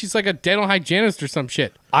mean? Maybe she's like a dental hygienist or some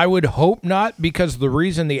shit. I would hope not, because the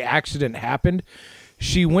reason the accident happened,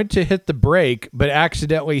 she went to hit the brake but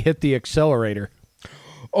accidentally hit the accelerator.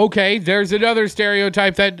 Okay, there's another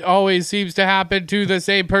stereotype that always seems to happen to the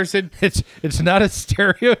same person. It's not a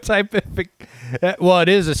stereotype it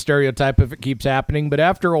is a stereotype if it keeps happening, but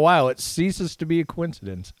after a while it ceases to be a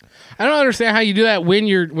coincidence. I don't understand how you do that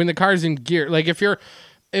when the car's in gear. Like if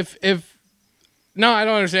no, I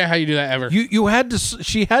don't understand how you do that ever.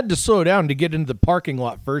 She had to slow down to get into the parking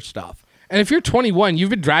lot first off. And if you're 21, you've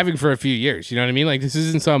been driving for a few years. You know what I mean? Like this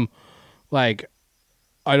isn't some like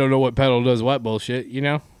I don't know what pedal does what bullshit, you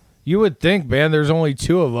know? You would think, man, there's only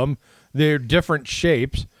two of them. They're different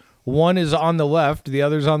shapes. One is on the left, the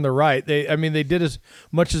other's on the right. They did as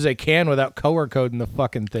much as they can without color coding the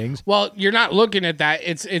fucking things. Well, you're not looking at that.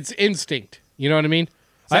 It's instinct. You know what I mean?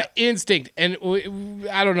 It's instinct. And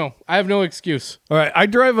I don't know. I have no excuse. All right, I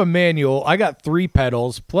drive a manual. I got 3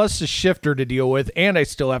 pedals plus a shifter to deal with, and I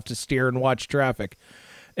still have to steer and watch traffic.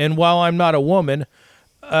 And while I'm not a woman,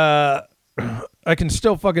 I can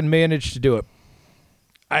still fucking manage to do it.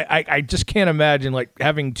 I just can't imagine like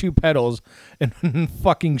having 2 pedals and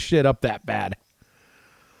fucking shit up that bad.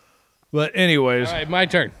 But anyways. All right, my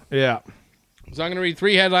turn. Yeah. So I'm going to read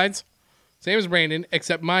 3 headlines. Same as Brandon,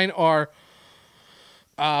 except mine are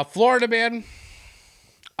Florida man,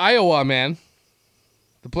 Iowa man,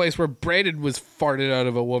 the place where Brandon was farted out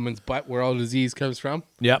of a woman's butt where all disease comes from.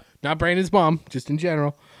 Yep. Not Brandon's mom, just in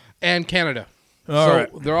general. And Canada. All right.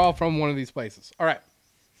 They're all from one of these places. All right.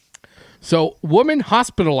 So, woman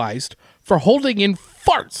hospitalized for holding in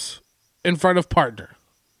farts in front of partner.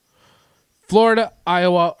 Florida,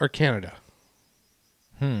 Iowa, or Canada?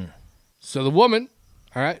 So the woman,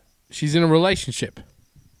 all right, she's in a relationship,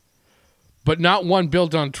 but not one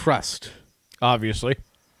built on trust. Obviously.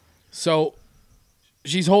 So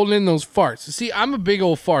she's holding in those farts. See, I'm a big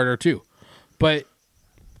old farter too, But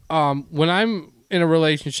when I'm in a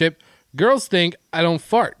relationship, girls think I don't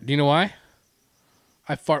fart. Do you know why?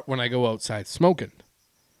 I fart when I go outside smoking.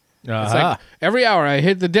 It's like every hour I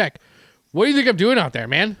hit the deck. What do you think I'm doing out there,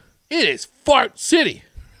 man? It is fart city.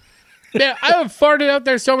 Man, I have farted out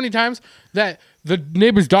there so many times that the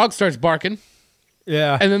neighbor's dog starts barking,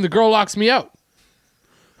 Yeah. and then the girl locks me out.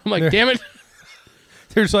 I'm like, damn it.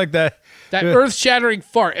 There's like that. That earth-shattering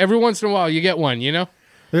fart. Every once in a while, you get one, you know?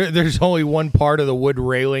 There's only one part of the wood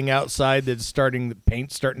railing outside that's the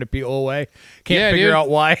paint's starting to peel away. Can't figure out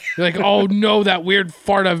why. You're like, oh no, that weird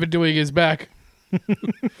fart I've been doing is back.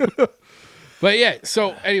 But yeah,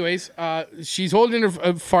 so anyways, she's holding her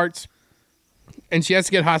farts, and she has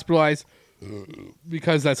to get hospitalized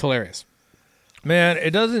because that's hilarious. Man,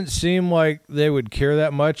 it doesn't seem like they would care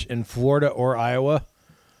that much in Florida or Iowa.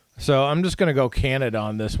 So I'm just going to go Canada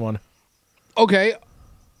on this one. Okay.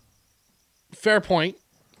 Fair point.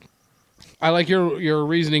 I like your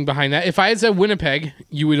reasoning behind that. If I had said Winnipeg,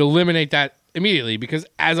 you would eliminate that immediately because,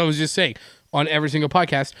 as I was just saying, on every single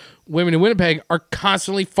podcast, women in Winnipeg are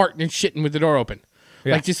constantly farting and shitting with the door open.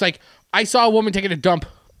 Yeah. Like I saw a woman taking a dump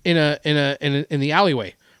in the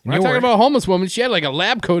alleyway. When I'm talking about a homeless woman, she had like a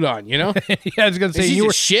lab coat on, you know? Yeah, I was going to say you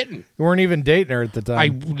were shitting. You weren't even dating her at the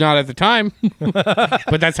time. Not at the time,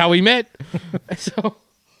 but that's how we met.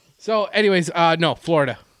 So anyways, no,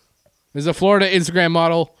 Florida. There's a Florida Instagram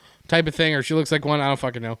model type of thing, or she looks like one. I don't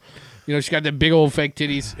fucking know. You know, she got the big old fake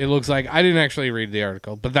titties. It looks like. I didn't actually read the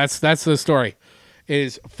article, but that's the story.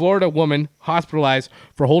 Is Florida woman hospitalized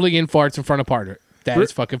for holding in farts in front of partner? That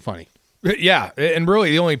is fucking funny. Yeah, and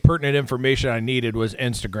really the only pertinent information I needed was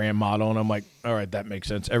Instagram model, and I'm like, all right, that makes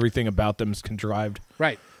sense. Everything about them is contrived.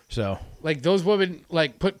 Right. So, like those women,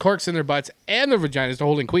 like put corks in their butts and their vaginas to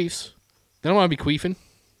holding queefs. They don't want to be queefing.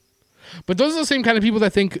 But those are the same kind of people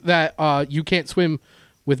that think that you can't swim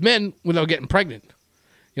with men without getting pregnant.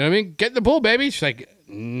 You know what I mean? Get in the pool, baby. She's like,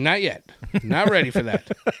 not yet. Not ready for that.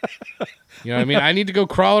 You know what I mean? I need to go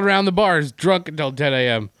crawl around the bars drunk until 10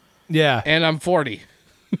 a.m. Yeah. And I'm 40.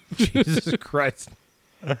 Jesus Christ.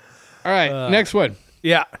 All right, next one.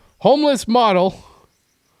 Yeah. Homeless model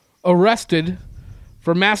arrested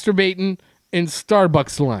for masturbating in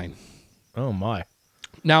Starbucks line. Oh, my.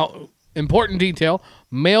 Now, important detail,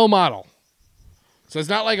 male model. So it's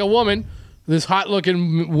not like a woman, this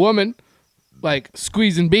hot-looking woman, like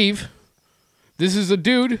squeezing beef. This is a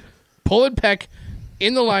dude pulling peck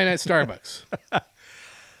in the line at Starbucks.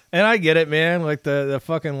 And I get it, man. Like the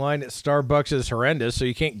fucking line at Starbucks is horrendous, so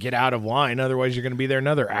you can't get out of line. Otherwise, you're going to be there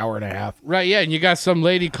another hour and a half. Right, yeah, and you got some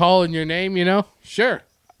lady calling your name, you know? Sure.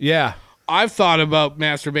 Yeah. I've thought about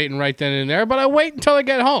masturbating right then and there, but I wait until I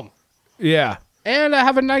get home. Yeah. And I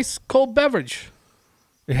have a nice cold beverage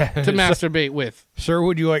Yeah. to masturbate with. Sir,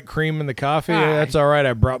 would you like cream in the coffee? Yeah, that's all right.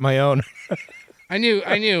 I brought my own. I knew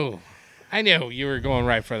you were going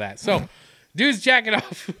right for that. So, dude's jacking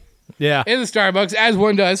off Yeah. in the Starbucks, as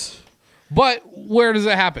one does. But where does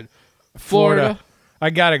it happen? Florida. I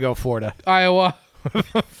got to go Florida. Iowa.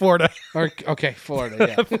 Florida. Okay,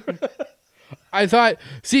 Florida, yeah. I thought,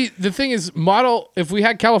 see, the thing is, model, if we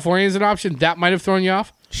had California as an option, that might have thrown you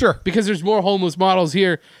off. Sure. Because there's more homeless models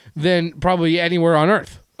here than probably anywhere on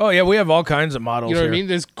earth. Oh, yeah, we have all kinds of models You know here. what I mean?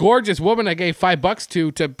 This gorgeous woman I gave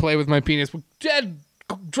 $5 to play with my penis.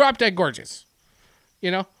 Drop dead gorgeous.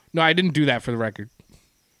 You know? No, I didn't do that for the record.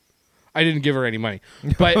 I didn't give her any money.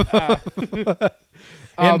 But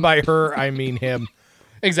And by her, I mean him.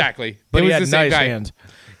 exactly. But it he was had the same nice guy. hands.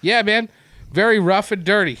 Yeah, man. Very rough and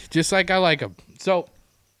dirty, just like I like them. So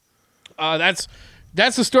that's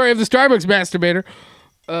the story of the Starbucks masturbator.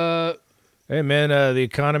 Hey, man, the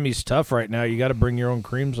economy's tough right now. You got to bring your own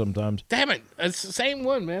cream sometimes. Damn it. It's the same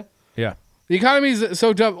one, man. Yeah. The economy's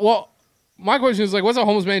so tough. Well, my question is, like, what's a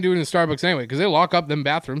homeless man doing in Starbucks anyway? Because they lock up them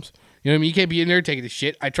bathrooms. You know what I mean? You can't be in there taking a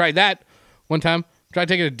shit. I tried that one time. Tried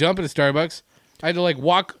taking a dump at a Starbucks. I had to, like,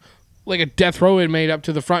 walk like a death row inmate up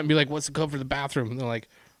to the front and be like, what's the code for the bathroom? And they're like,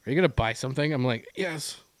 are you going to buy something? I'm like,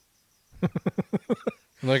 yes.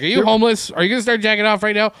 I'm like, are you homeless? Are you going to start jacking off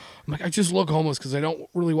right now? I'm like, I just look homeless because I don't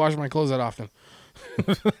really wash my clothes that often.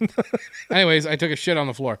 Anyways, I took a shit on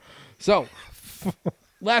the floor. So,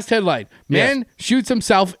 last headline. Man shoots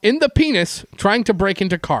himself in the penis trying to break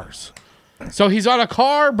into cars. So, he's on a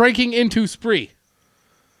car breaking into spree.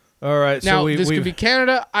 All right. Now, so this could be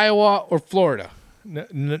Canada, Iowa, or Florida.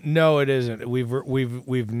 No, it isn't.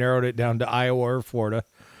 We've narrowed it down to Iowa or Florida.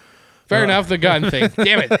 Fair enough, the gun thing.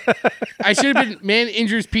 Damn it. I should have been man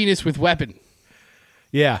injures penis with weapon.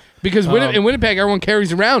 Yeah. Because in Winnipeg, everyone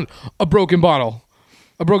carries around a broken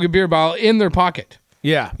beer bottle in their pocket.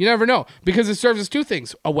 Yeah. You never know. Because it serves as two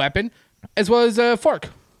things, a weapon as well as a fork.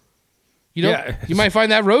 You know, Yeah. you might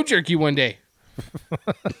find that road jerky one day.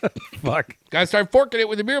 Fuck. Gotta start forking it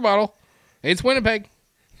with a beer bottle. It's Winnipeg.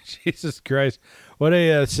 Jesus Christ. What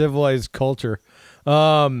a civilized culture.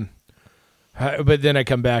 But then I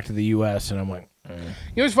come back to the U.S. and I'm like, You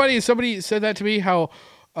know what's funny is somebody said that to me, how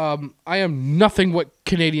I am nothing what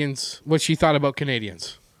she thought about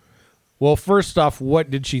Canadians. well, first off,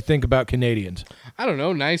 what did she think about Canadians? I don't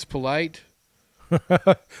know, nice, polite.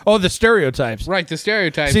 Oh, the stereotypes. Right, the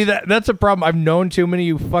stereotypes. See, that's a problem. I've known too many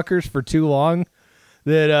of you fuckers for too long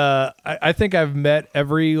that I think I've met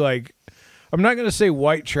every, like, I'm not going to say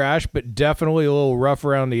white trash, but definitely a little rough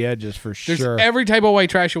around the edges for There's sure. every type of white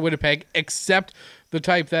trash in Winnipeg except the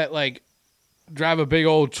type that, like, drive a big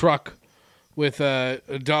old truck with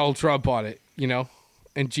Donald Trump on it, you know,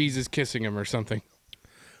 and Jesus kissing him or something.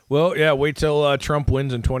 Well, yeah, wait till Trump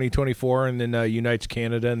wins in 2024 and then unites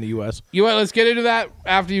Canada and the U.S. You know what? Let's get into that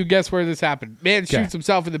after you guess where this happened. Man shoots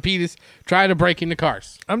himself in the penis trying to break into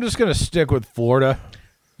cars. I'm just going to stick with Florida.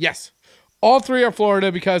 Yes. All three are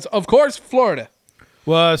Florida because, of course, Florida.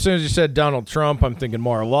 Well, as soon as you said Donald Trump, I'm thinking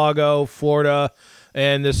Mar-a-Lago, Florida,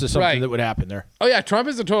 and this is something Right. that would happen there. Oh, yeah, Trump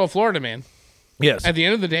is a total Florida man Yes. at the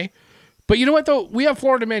end of the day. But you know what, though? We have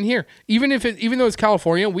Florida men here. Even though it's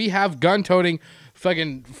California, we have gun-toting,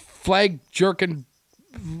 fucking flag-jerking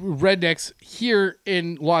rednecks here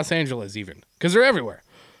in Los Angeles even. Because they're everywhere.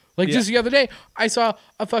 Like, just the other day, I saw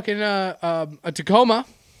a fucking a Tacoma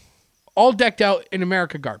all decked out in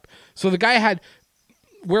America garb. So the guy had,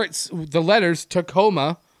 where it's the letters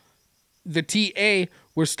Tacoma, the TA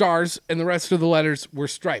were stars, and the rest of the letters were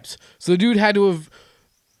stripes. So the dude had to have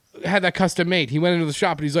had that custom made. He went into the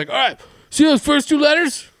shop and he's like, all right, see those first two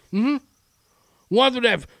letters? Mm-hmm. One would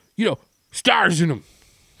have, stars in them.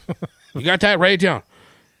 You got that? Write it down.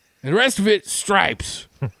 And the rest of it, stripes.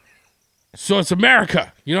 So it's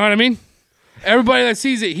America. You know what I mean? Everybody that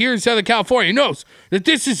sees it here in Southern California knows that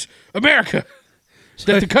this is America.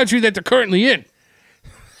 That's the country that they're currently in.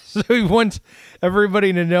 So he wants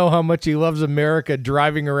everybody to know how much he loves America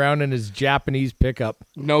driving around in his Japanese pickup.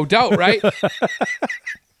 No doubt, right?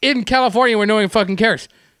 In California where no one fucking cares.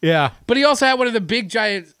 Yeah. But he also had one of the big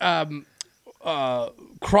giant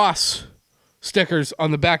cross stickers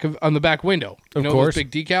on the back window. Of Those course.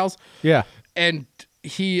 big decals. Yeah. And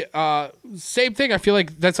he same thing. I feel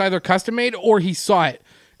like that's either custom made or he saw it.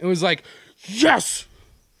 It was like, yes,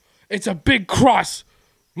 it's a big cross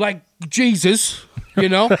like Jesus,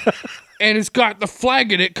 and it's got the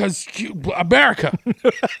flag in it because America.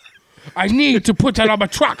 I need to put that on my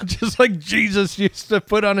truck. Just like Jesus used to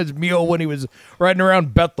put on his mule when he was riding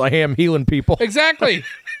around Bethlehem healing people. Exactly.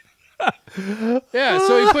 Yeah,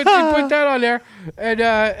 so he put that on there, and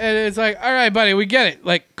it's like, all right, buddy, we get it.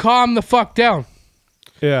 Like, calm the fuck down.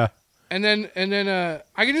 Yeah. And then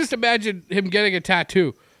I can just imagine him getting a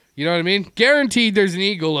tattoo. You know what I mean? Guaranteed, there's an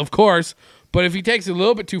eagle, of course. But if he takes it a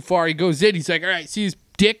little bit too far, he goes in. He's like, all right, see his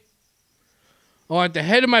dick? I want the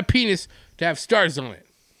head of my penis to have stars on it.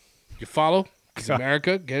 You follow? Because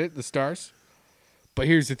America, get it? The stars. But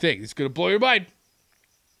here's the thing. It's going to blow your mind.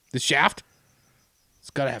 The shaft, it's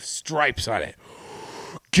got to have stripes on it.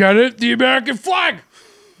 Get it? The American flag.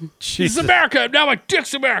 This is America. Now my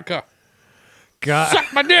dick's America. God.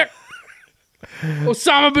 Suck my dick.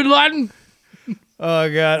 Osama bin Laden.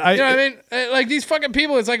 Oh, God. You know what I mean? Like, these fucking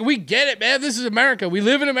people, it's like, we get it, man. This is America. We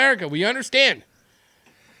live in America. We understand.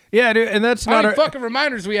 Yeah, dude, and that's How not many fucking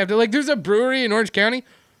reminders we have to, like, there's a brewery in Orange County.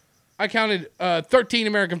 I counted 13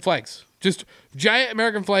 American flags. Just giant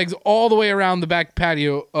American flags all the way around the back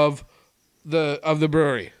patio of the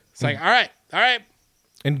brewery. It's like, all right.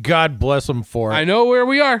 And God bless them for it. I know where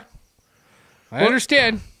we are. I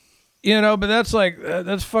understand. But that's like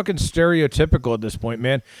that's fucking stereotypical at this point,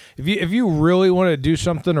 man. If you really want to do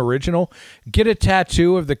something original, get a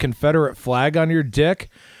tattoo of the Confederate flag on your dick,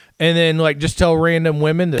 and then like just tell random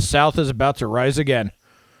women the South is about to rise again.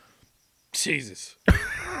 Jesus.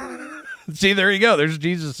 See, there you go. There's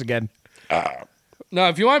Jesus again. No,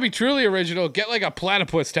 if you want to be truly original, get like a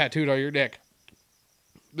platypus tattooed on your dick.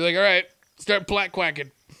 Be like, all right, start plat quacking.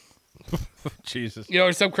 Jesus.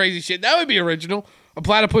 Or some crazy shit. That would be original. A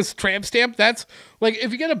platypus tramp stamp. That's like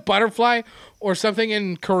if you get a butterfly or something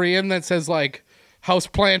in Korean that says like house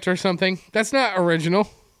plant or something. That's not original.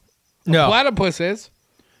 No. Platypus is.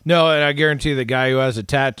 No, and I guarantee the guy who has a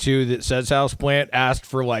tattoo that says houseplant asked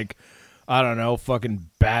for like, I don't know, fucking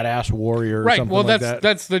badass warrior or Right. something Well, like that.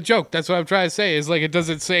 that's the joke. That's what I'm trying to say is like it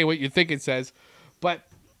doesn't say what you think it says. But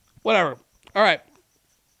whatever. All right.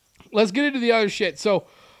 Let's get into the other shit. So,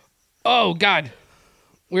 oh, God.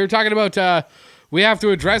 We were talking about, we have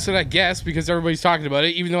to address it, I guess, because everybody's talking about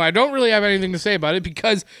it, even though I don't really have anything to say about it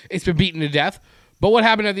because it's been beaten to death. But what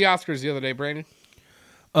happened at the Oscars the other day, Brandon?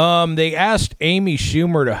 They asked Amy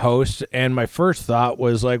Schumer to host, and my first thought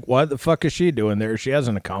was like, what the fuck is she doing there? She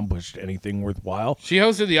hasn't accomplished anything worthwhile. She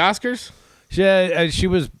hosted the Oscars? She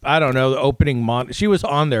was, I don't know, the opening she was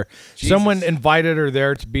on there. Jesus. Someone invited her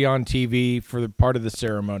there to be on TV for the part of the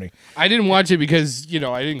ceremony. I didn't watch it because,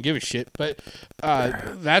 I didn't give a shit, but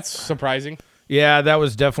that's surprising. Yeah, that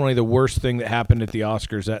was definitely the worst thing that happened at the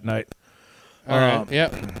Oscars that night. All right.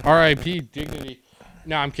 Yep. R.I.P. Dignity.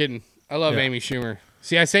 No, I'm kidding. I love Amy Schumer.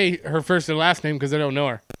 See, I say her first and last name because I don't know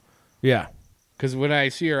her. Yeah. Because when I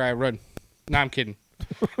see her, I run. No, I'm kidding.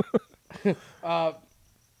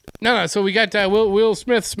 No. So we got Will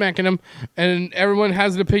Smith smacking him, and everyone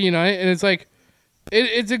has an opinion on it, and it's like,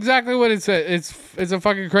 it's exactly what it said. It's a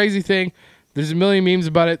fucking crazy thing. There's a million memes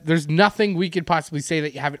about it. There's nothing we could possibly say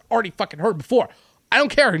that you haven't already fucking heard before. I don't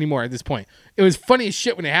care anymore at this point. It was funny as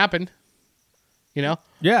shit when it happened.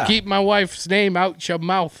 Yeah. Keep my wife's name out your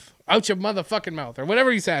mouth. Out your motherfucking mouth. Or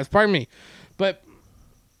whatever he says. Pardon me. But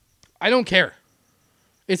I don't care.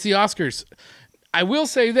 It's the Oscars. I will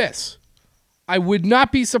say this. I would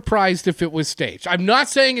not be surprised if it was staged. I'm not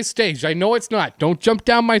saying it's staged. I know it's not. Don't jump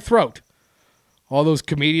down my throat. All those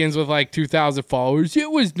comedians with like 2,000 followers.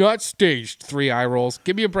 It was not staged. 3 eye rolls.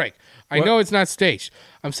 Give me a break. I know it's not staged.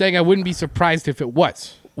 I'm saying I wouldn't be surprised if it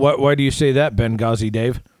was. Why do you say that, Benghazi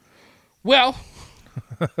Dave? Well,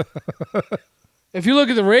 if you look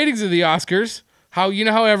at the ratings of the Oscars, how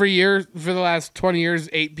every year for the last 20 years,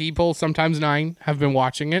 8 people, sometimes 9, have been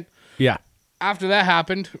watching it. Yeah. After that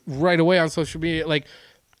happened, right away on social media,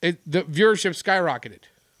 the viewership skyrocketed.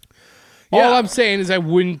 Yeah. All I'm saying is I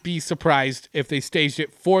wouldn't be surprised if they staged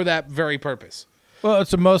it for that very purpose. Well,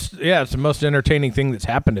 it's the most entertaining thing that's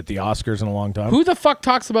happened at the Oscars in a long time. Who the fuck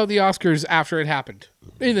talks about the Oscars after it happened?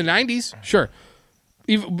 In the 90s? Sure.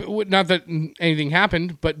 Even, not that anything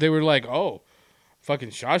happened, but they were like, oh, fucking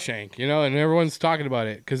Shawshank, and everyone's talking about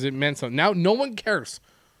it because it meant something. Now, no one cares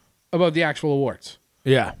about the actual awards.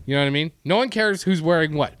 Yeah. You know what I mean? No one cares who's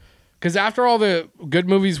wearing what. Because after all the good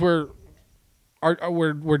movies were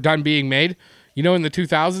done being made, in the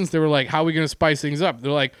 2000s, they were like, how are we going to spice things up?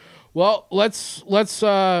 They're like, well, let's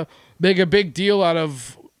make a big deal out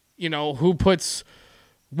of, who puts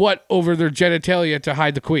what over their genitalia to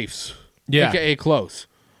hide the queefs. Yeah. AKA clothes.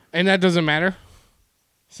 And that doesn't matter.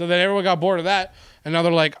 So then everyone got bored of that. And now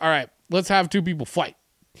they're like, all right, let's have 2 people fight.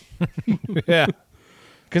 Yeah.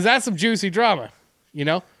 Because that's some juicy drama.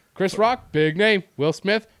 Chris Rock, big name. Will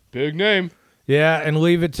Smith, big name. Yeah, and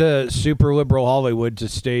leave it to super liberal Hollywood to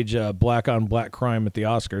stage black on black crime at the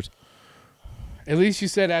Oscars. At least you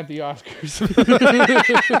said at the Oscars.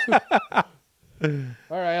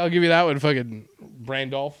 All right, I'll give you that one. Fucking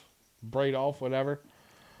Braydolph, whatever.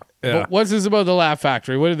 Yeah. But what's this about the Laugh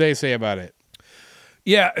Factory? What did they say about it?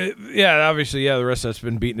 Yeah, obviously, the rest of that's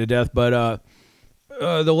been beaten to death, but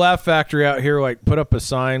the Laugh Factory out here, put up a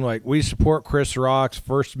sign, we support Chris Rock's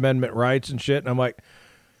First Amendment rights and shit, and I'm like,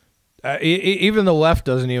 even the left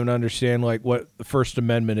doesn't even understand, what the First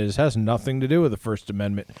Amendment is. It has nothing to do with the First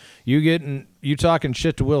Amendment. You talking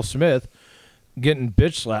shit to Will Smith, getting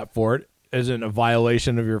bitch slapped for it isn't a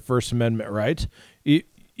violation of your First Amendment rights.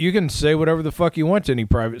 You can say whatever the fuck you want to any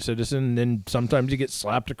private citizen, and then sometimes you get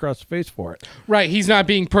slapped across the face for it. Right. He's not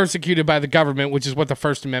being persecuted by the government, which is what the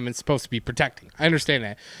First Amendment's supposed to be protecting. I understand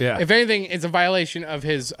that. Yeah. If anything, it's a violation of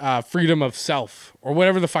his freedom of self or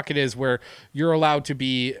whatever the fuck it is, where you're allowed to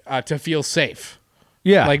be to feel safe.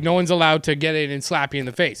 Yeah. No one's allowed to get in and slap you in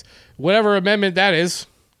the face. Whatever amendment that is,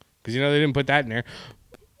 because they didn't put that in there.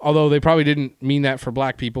 Although they probably didn't mean that for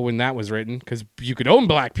black people when that was written, because you could own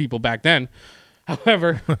black people back then.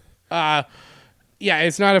 However,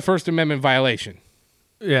 it's not a First Amendment violation.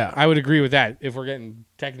 Yeah. I would agree with that if we're getting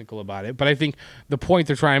technical about it. But I think the point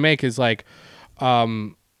they're trying to make is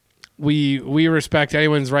we respect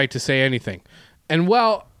anyone's right to say anything. And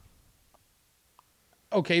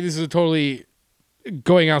okay, this is totally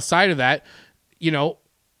going outside of that.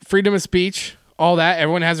 Freedom of speech, all that.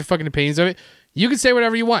 Everyone has their fucking opinions of it. You can say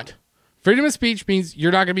whatever you want. Freedom of speech means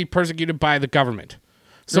you're not going to be persecuted by the government.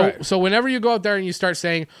 So whenever you go out there and you start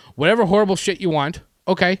saying whatever horrible shit you want,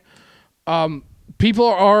 okay, people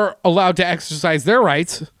are allowed to exercise their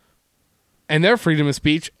rights and their freedom of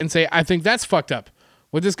speech and say, I think that's fucked up.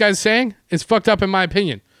 What this guy's saying is fucked up in my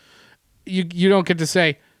opinion. You don't get to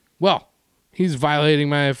say, well, he's violating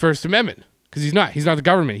my First Amendment, because he's not. He's not the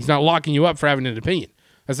government. He's not locking you up for having an opinion.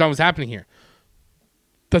 That's not what's happening here.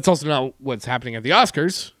 That's also not what's happening at the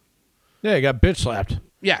Oscars. Yeah, you got bitch slapped.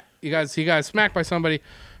 Yeah, he got smacked by somebody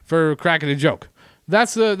for cracking a joke.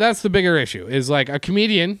 That's the bigger issue. Is a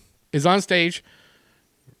comedian is on stage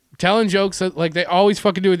telling jokes that, they always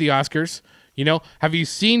fucking do at the Oscars. You know, have you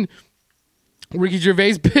seen Ricky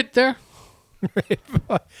Gervais bit there?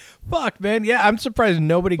 Fuck, man. Yeah, I'm surprised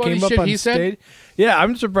nobody Funny came up shit on he said? stage. Yeah,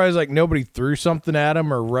 I'm surprised like nobody threw something at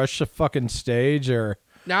him or rushed the fucking stage or.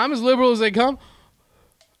 Now, I'm as liberal as they come,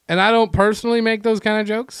 and I don't personally make those kind of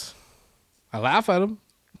jokes. I laugh at them.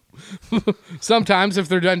 Sometimes if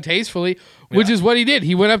they're done tastefully, which is what he did.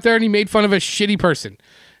 He went up there and he made fun of a shitty person.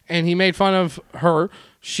 And he made fun of her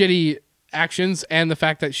shitty actions and the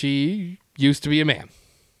fact that she used to be a man.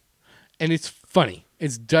 And it's funny.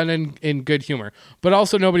 It's done in good humor. But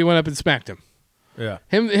also nobody went up and smacked him. Yeah.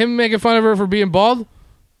 Him making fun of her for being bald,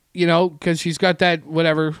 you know, because she's got that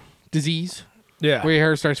whatever disease. Yeah. Where your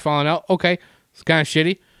hair starts falling out. Okay. It's kind of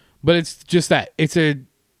shitty. But it's just that. It's a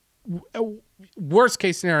worst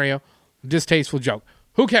case scenario, distasteful joke.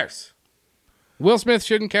 Who cares? Will Smith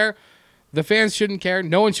shouldn't care. The fans shouldn't care.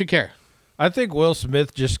 No one should care. I think Will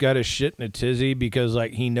Smith just got his shit in a tizzy because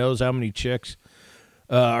like he knows how many chicks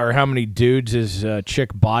or how many dudes his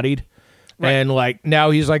chick bodied. Right. And like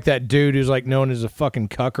now he's like that dude who's like known as a fucking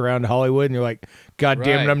cuck around Hollywood, and you're like, God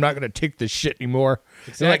damn it, I'm not gonna take this shit anymore.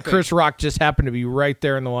 Exactly. And like Chris Rock just happened to be right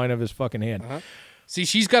there in the line of his fucking hand. Uh-huh. See,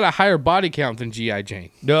 she's got a higher body count than G.I.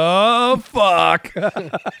 Jane. Oh fuck.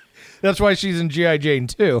 That's why she's in G.I. Jane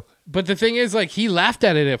too. But the thing is, like, he laughed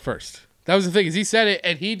at it at first. That was the thing, is he said it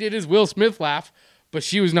and he did his Will Smith laugh, but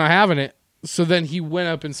she was not having it. So then he went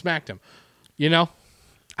up and smacked him. You know?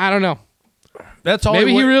 I don't know. That's all.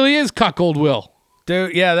 Maybe he really is cuckold Will.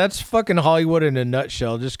 Dude, yeah, that's fucking Hollywood in a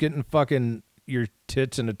nutshell. Just getting fucking your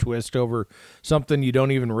tits in a twist over something you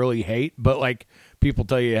don't even really hate, but like people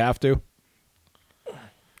tell you have to.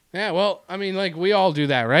 Yeah, well, I mean, like, we all do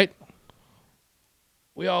that, right?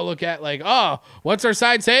 We all look at like, oh, what's our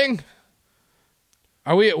side saying?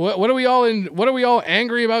 Are we what are we all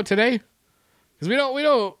angry about today? Because we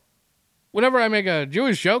don't. Whenever I make a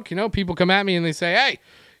Jewish joke, you know, people come at me and they say, "Hey,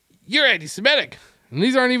 you're anti-Semitic," and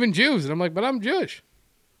these aren't even Jews, and I'm like, "But I'm Jewish,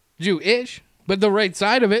 but the right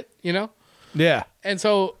side of it, you know." Yeah. And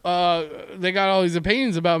so they got all these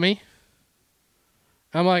opinions about me.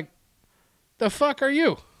 I'm like, the fuck are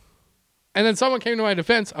you? And then someone came to my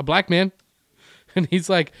defense, a black man, and he's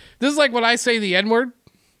like, this is like when I say the N-word,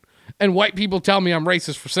 and white people tell me I'm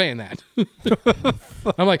racist for saying that.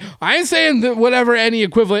 I'm like, I ain't saying whatever any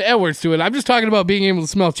equivalent N-words to it. I'm just talking about being able to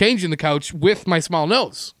smell change in the couch with my small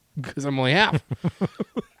nose, because I'm only half.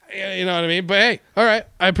 You know what I mean? But hey, all right,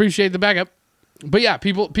 I appreciate the backup. But yeah,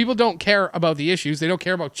 people don't care about the issues. They don't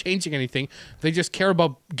care about changing anything. They just care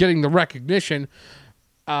about getting the recognition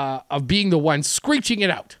of being the one screeching it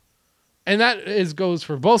out. And that goes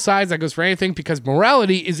for both sides. That goes for anything, because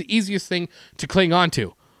morality is the easiest thing to cling on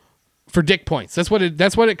to for dick points. That's what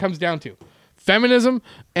it comes down to. Feminism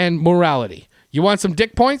and morality. You want some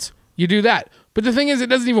dick points? You do that. But the thing is,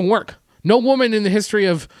 it doesn't even work. No woman in the history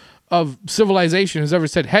of civilization has ever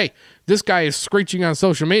said, hey, this guy is screeching on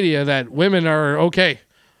social media that women are okay.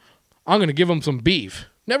 I'm going to give him some beef.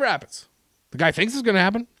 Never happens. The guy thinks it's going to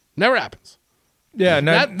happen. Never happens. Yeah.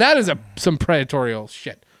 No, that is some predatorial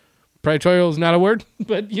shit. Predatorial is not a word,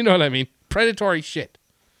 but you know what I mean. Predatory shit.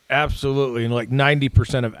 Absolutely. And like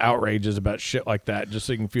 90% of outrage is about shit like that, just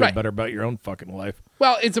so you can feel better about your own fucking life.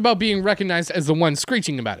 Well, it's about being recognized as the one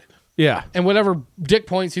screeching about it. Yeah. And whatever dick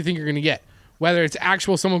points you think you're going to get. Whether it's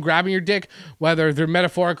actual someone grabbing your dick, whether they're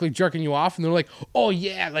metaphorically jerking you off and they're like, oh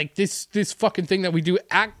yeah, like this fucking thing that we do,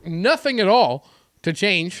 nothing at all to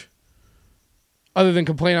change other than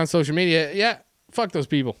complain on social media. Yeah, fuck those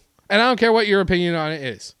people. And I don't care what your opinion on it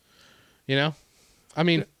is. You know? I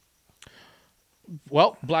mean,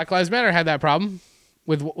 well, Black Lives Matter had that problem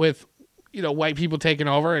with you know, white people taking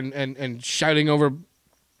over and shouting over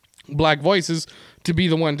black voices to be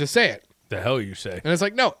the one to say it. The hell you say? And it's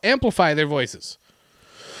like, no, amplify their voices.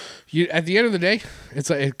 At the end of the day, it's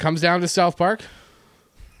like, it comes down to South Park.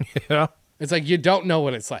 Yeah. It's like, you don't know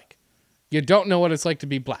what it's like. You don't know what it's like to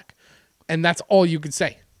be black. And that's all you could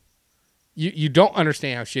say. You don't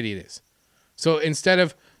understand how shitty it is. So instead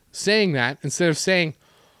of saying,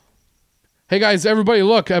 hey guys, everybody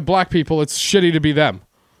look at black people, it's shitty to be them.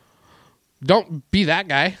 Don't be that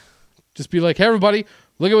guy. Just be like, hey everybody,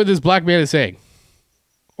 look at what this black man is saying.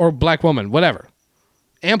 Or black woman, whatever.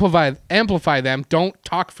 Amplify them. Don't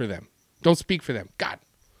talk for them. Don't speak for them. God.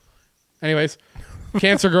 Anyways,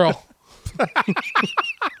 Cancer Girl.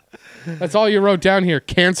 That's all you wrote down here.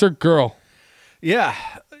 Cancer Girl. Yeah.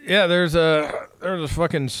 Yeah, there's a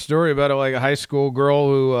fucking story about like a high school girl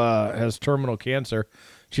who has terminal cancer.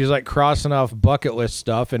 She's like crossing off bucket list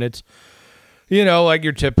stuff, and it's, you know, like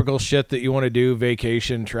your typical shit that you want to do,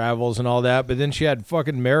 vacation, travels, and all that. But then she had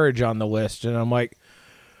fucking marriage on the list, and I'm like,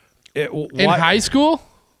 in high school?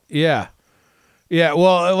 Yeah. Yeah,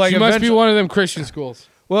 well, like She must be eventually- one of them Christian schools.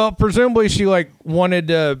 Well, presumably she like wanted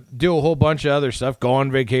to do a whole bunch of other stuff, go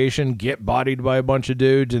on vacation, get bodied by a bunch of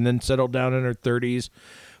dudes, and then settle down in her 30s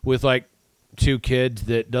with like 2 kids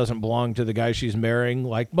that doesn't belong to the guy she's marrying,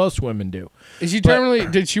 like most women do. Is she terminally?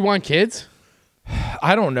 Did she want kids?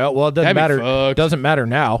 I don't know. Well, it doesn't That'd be matter. fucked. Doesn't matter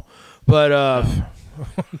now. But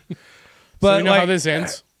So we know how this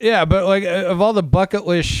ends. yeah, but like of all the bucket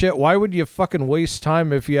list shit, why would you fucking waste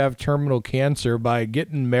time if you have terminal cancer by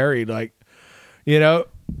getting married? Like, you know,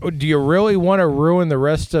 do you really want to ruin the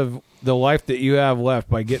rest of the life that you have left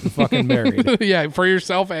by getting fucking married? Yeah, for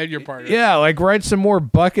yourself and your partner. Yeah, like write some more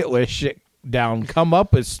bucket list shit down, come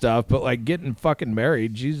up with stuff, but like getting fucking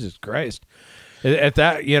married, Jesus Christ. At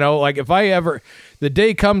that, you know, like if I ever, the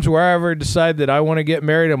day comes where I ever decide that I want to get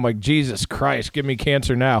married, I'm like, Jesus Christ, give me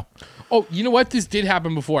cancer now. Oh, you know what? This did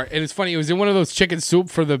happen before, and it's funny. It was in one of those chicken soup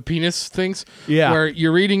for the penis things. Yeah. Where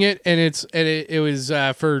you're reading it, and it was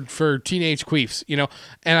for teenage queefs, you know.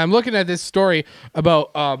 And I'm looking at this story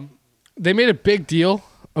about they made a big deal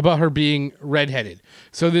about her being redheaded.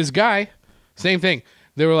 So this guy, same thing.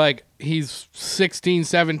 They were like, he's 16,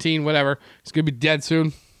 17, whatever. He's gonna be dead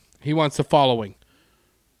soon. He wants the following: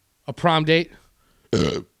 a prom date,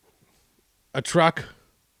 a truck.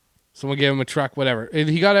 Someone gave him a truck, whatever.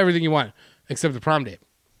 He got everything he wanted except the prom date.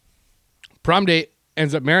 Prom date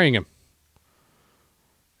ends up marrying him.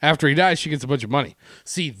 After he dies, she gets a bunch of money.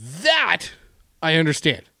 See, that I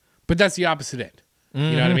understand. But that's the opposite end.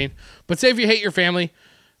 You know what I mean? But say if you hate your family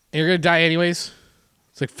and you're going to die anyways,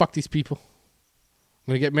 it's like, fuck these people.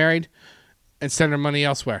 I'm going to get married and send her money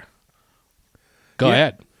elsewhere. Go Yeah.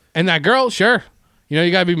 ahead. And that girl, sure. You know,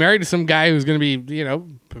 you got to be married to some guy who's going to be, you know,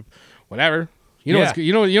 whatever. You know, Yeah. what's,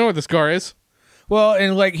 you know what the score is. Well,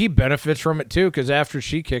 and like he benefits from it too, because after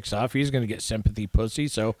she kicks off, he's going to get sympathy pussy.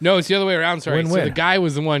 So No, it's the other way around. Sorry. So Win-win. the guy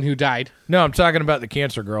was the one who died. no, I'm talking about the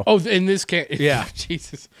cancer girl. Oh, in this case, Yeah.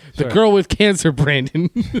 Jesus, the Sorry. girl with cancer, Brandon.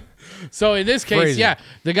 So in this case, Phrasing. yeah,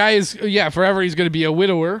 the guy is forever. He's going to be a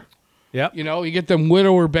widower. Yep. You know, you get them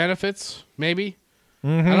widower benefits, maybe. I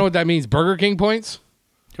don't know what that means. Burger King points.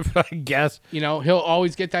 I guess. You know, he'll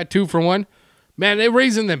always get that 2-for-1. Man, they're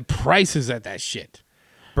raising them prices at that shit.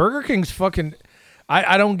 Burger King's fucking.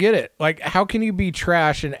 I don't get it. Like, how can you be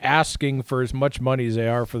trash and asking for as much money as they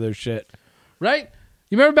are for their shit? Right?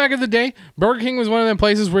 You remember back in the day, Burger King was one of them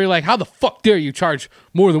places where you're like, how the fuck dare you charge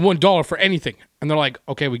more than $1 for anything? And they're like,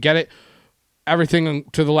 okay, we get it. Everything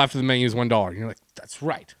to the left of the menu is $1. And you're like, that's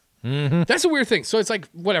right. Mm-hmm. That's a weird thing. So it's like,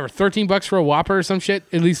 whatever, $13 for a Whopper or some shit,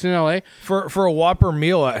 at least in LA. For a Whopper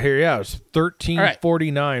meal out here, yeah, it's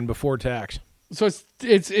 $13.49 before tax. So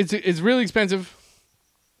it's really expensive.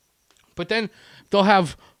 But then they'll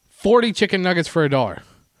have 40 chicken nuggets for $1.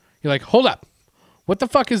 You're like, hold up. What the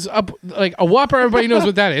fuck is up? Like a Whopper, everybody knows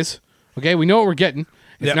what that is. Okay, we know what we're getting.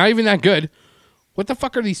 It's Yep. not even that good. What the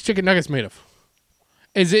fuck are these chicken nuggets made of?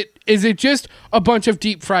 Is it just a bunch of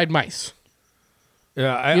deep fried mice?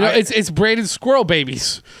 Yeah, You know, it's braided squirrel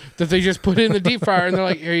babies that they just put in the deep fryer and they're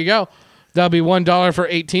like, here you go. That'll be $1 for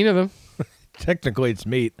 18 of them. technically it's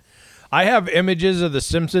meat. I have images of The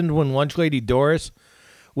Simpsons when Lunch Lady Doris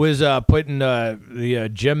was putting the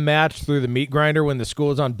gym mats through the meat grinder when the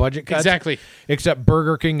school is on budget cuts. Exactly. Except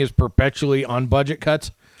Burger King is perpetually on budget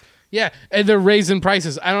cuts. Yeah, and they're raising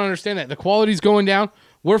prices. I don't understand that. The quality's going down.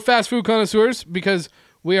 We're fast food connoisseurs because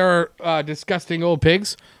we are disgusting old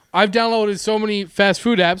pigs. I've downloaded so many fast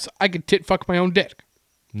food apps, I could tit fuck my own dick.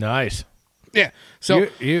 Nice. Yeah. So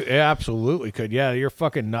You absolutely could. Yeah, your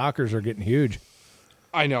fucking knockers are getting huge.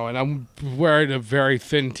 I know, and I'm wearing a very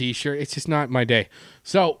thin t-shirt. It's just not my day.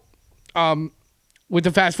 So, with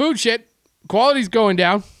the fast food shit, quality's going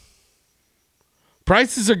down.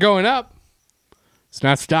 Prices are going up. It's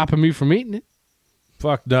not stopping me from eating it.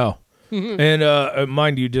 Fuck no. And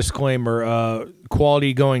mind you, disclaimer,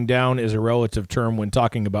 quality going down is a relative term when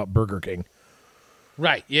talking about Burger King.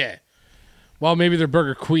 Right, yeah. Well, maybe they're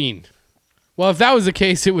Burger Queen. Well, if that was the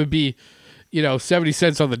case, it would be, 70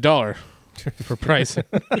 cents on the dollar for price.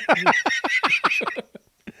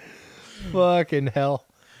 Fucking hell.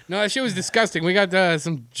 No, that shit was disgusting. We got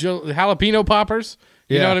some jalapeno poppers.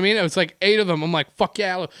 You know Yeah. what I mean? It was like 8 of them. I'm like, fuck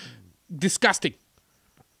yeah. Disgusting.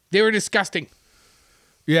 They were disgusting.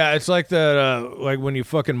 Yeah, it's like that, like when you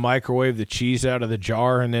fucking microwave the cheese out of the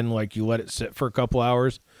jar and then like you let it sit for a couple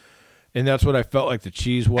hours. And that's what I felt like the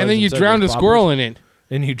cheese was. And then you instead of drowned a those squirrel poppers. in it.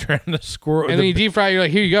 And you drowned a squirrel. And then you deep fry it. You're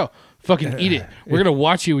like, here you go. Fucking eat it. We're going to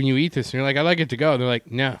watch you when you eat this. And you're like, I like it to go. And they're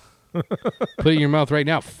like, no. Put it in your mouth right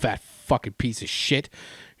now, fat fucking piece of shit.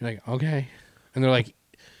 You're like, okay. And they're like,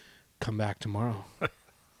 come back tomorrow.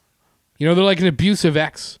 They're like an abusive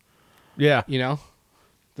ex. Yeah.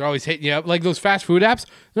 They're always hitting you up. Like those fast food apps,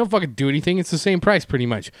 they don't fucking do anything. It's the same price pretty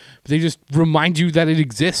much. But they just remind you that it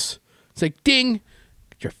exists. It's like, ding,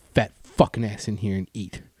 get your fat fucking ass in here and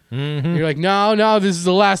eat. Mm-hmm. You're like, no, this is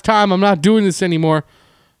the last time. I'm not doing this anymore.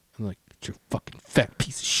 I'm like, get your fucking fat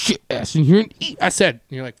piece of shit ass in here and eat. I said.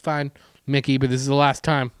 And you're like, fine, Mickey, but this is the last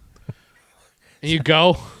time. And you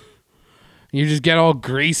go. You just get all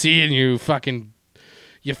greasy and you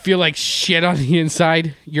feel like shit on the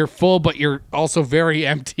inside. You're full, but you're also very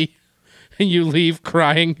empty. And you leave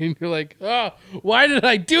crying and you're like, oh, why did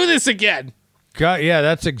I do this again? God, yeah,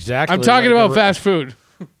 that's exactly. I'm talking about fast food.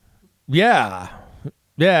 Yeah.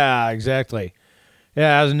 Yeah, exactly.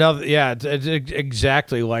 Yeah, as another. Yeah, it's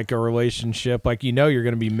exactly like a relationship. Like you're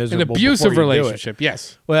going to be miserable. An abusive relationship,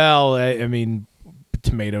 yes. Well, I mean,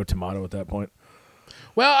 tomato at that point.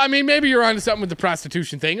 Well, I mean, maybe you're onto something with the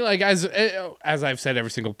prostitution thing. Like as I've said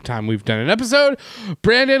every single time we've done an episode,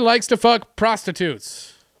 Brandon likes to fuck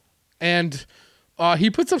prostitutes, and he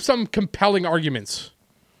puts up some compelling arguments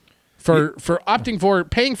for opting for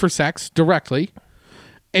paying for sex directly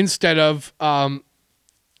instead of a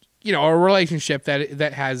relationship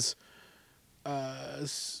that has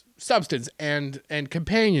substance and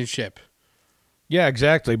companionship. Yeah,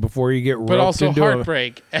 exactly. Before you get roped but also into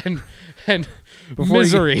heartbreak and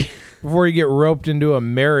misery. Before you get roped into a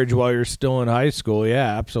marriage while you're still in high school.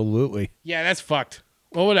 Yeah, absolutely. Yeah, that's fucked.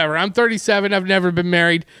 Well, whatever. I'm 37. I've never been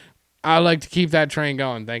married. I like to keep that train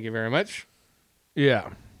going. Thank you very much. Yeah.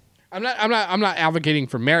 I'm not advocating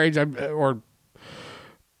for marriage or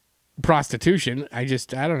prostitution. I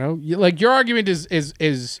don't know. Like your argument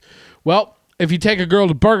is well, if you take a girl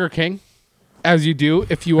to Burger King, as you do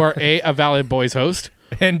if you are a Valley Boys host,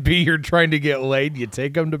 and B, you're trying to get laid, you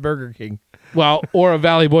take them to Burger King. Well, or a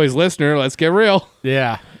Valley Boys listener, let's get real.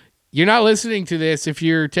 Yeah. You're not listening to this if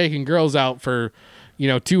you're taking girls out for,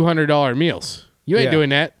 $200 meals. You ain't doing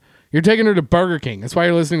that. You're taking her to Burger King. That's why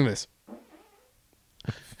you're listening to this.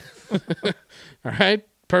 All right?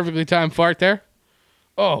 Perfectly timed fart there.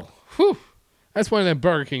 Oh, whew. That's one of them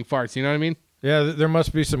Burger King farts, you know what I mean? Yeah, there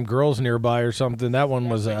must be some girls nearby or something. That one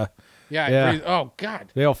was Yeah. Oh,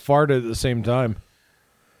 God. They all farted at the same time.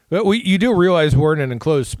 But you do realize we're in an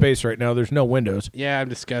enclosed space right now. There's no windows. Yeah, I'm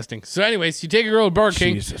disgusting. So anyways, you take a girl to Burger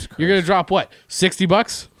King, Jesus Christ. you're going to drop what?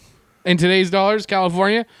 $60 in today's dollars,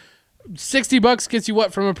 California? $60 gets you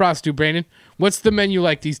what from a prostitute, Brandon? What's the menu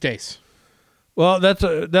like these days? Well, that's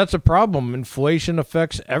a problem. Inflation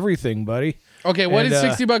affects everything, buddy. Okay, what did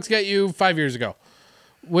 $60 get you 5 years ago?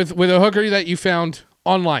 With a hooker that you found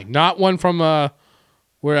online, not one from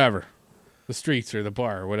wherever. The streets or the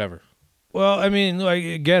bar or whatever. Well, I mean, like,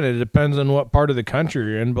 again, it depends on what part of the country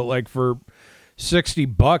you're in, but like for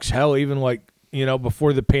 $60, hell, even like,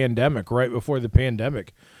 before the pandemic, right before the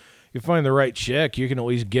pandemic, you find the right chick, you can at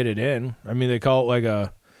least get it in. I mean, they call it like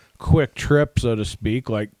a quick trip, so to speak.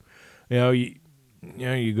 Like, you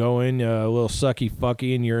go in, a little sucky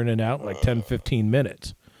fucky, and you're in and out in like 10, 15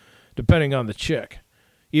 minutes, depending on the chick.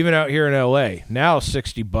 Even out here in L.A., now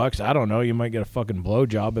 $60, I don't know, you might get a fucking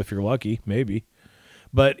blowjob if you're lucky, maybe.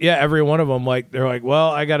 But, yeah, every one of them, like, they're like,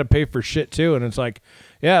 well, I got to pay for shit, too. And it's like,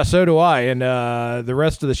 yeah, so do I. And the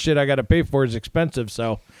rest of the shit I got to pay for is expensive,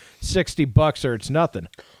 so $60 or it's nothing.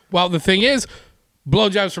 Well, the thing is,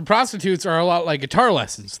 blowjobs for prostitutes are a lot like guitar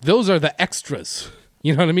lessons. Those are the extras.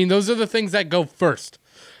 You know what I mean? Those are the things that go first.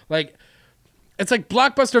 Like, it's like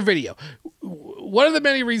Blockbuster Video. One of the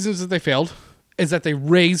many reasons that they failed is that they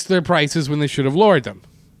raised their prices when they should have lowered them.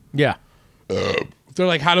 Yeah. They're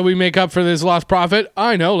like, how do we make up for this lost profit?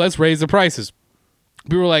 I know, let's raise the prices.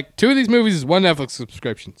 People were like, 2 of these movies is 1 Netflix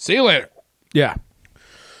subscription. See you later. Yeah.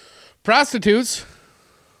 Prostitutes,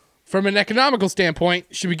 from an economical standpoint,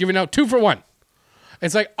 should be giving out 2 for 1.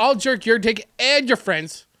 It's like, I'll jerk your dick and your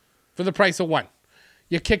friends for the price of 1.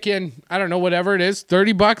 You kick in, I don't know, whatever it is,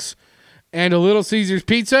 $30 and a Little Caesars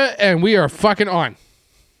pizza, and we are fucking on.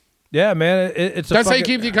 Yeah, man. That's how you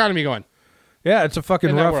keep the economy going. Yeah, it's a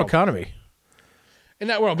fucking rough economy. In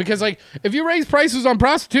that world. Because, like, if you raise prices on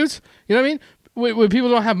prostitutes, you know what I mean? When people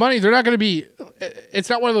don't have money, they're not going to be... It's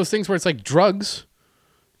not one of those things where it's like drugs.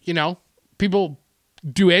 People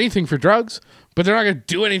do anything for drugs, but they're not going to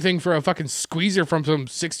do anything for a fucking squeezer from some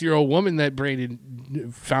 60-year-old woman that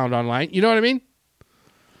Brandon found online. You know what I mean?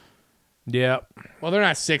 Yeah. Well, they're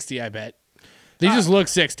not 60, I bet. They just look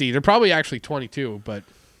 60. They're probably actually 22, but...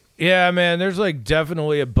 Yeah, man, there's like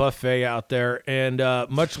definitely a buffet out there, and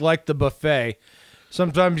much like the buffet,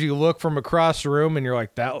 sometimes you look from across the room and you're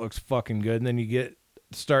like, that looks fucking good, and then you get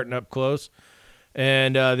starting up close,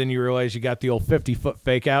 and then you realize you got the old 50-foot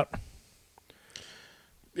fake out.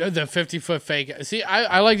 The 50-foot fake. See,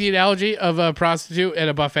 I like the analogy of a prostitute at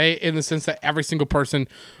a buffet in the sense that every single person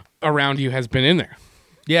around you has been in there.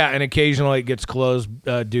 Yeah, and occasionally it gets closed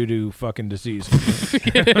due to fucking disease.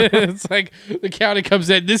 It's like the county comes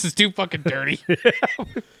in. This is too fucking dirty.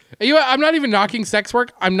 You know, I'm not even knocking sex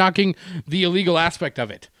work. I'm knocking the illegal aspect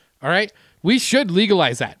of it. All right? We should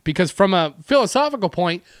legalize that because from a philosophical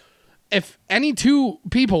point, if any two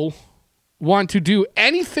people want to do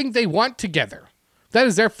anything they want together, that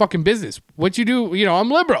is their fucking business. What you do, you know, I'm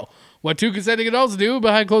liberal. What two consenting adults do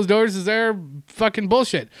behind closed doors is their fucking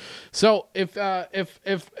bullshit. So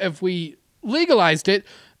if we legalized it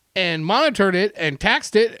and monitored it and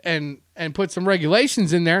taxed it and put some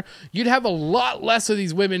regulations in there, you'd have a lot less of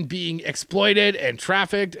these women being exploited and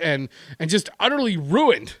trafficked and just utterly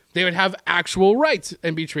ruined. They would have actual rights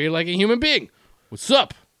and be treated like a human being. What's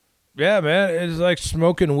up? Yeah, man. It's like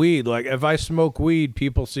smoking weed. Like, if I smoke weed,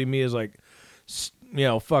 people see me as like, you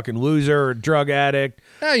know, fucking loser or drug addict.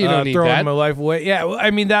 Yeah, you don't need throwing that. my life away. Yeah, well, I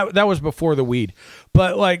mean that was before the weed,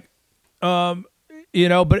 but like, you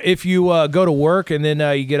know, but if you go to work and then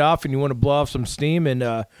you get off and you want to blow off some steam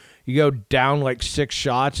and you go down like 6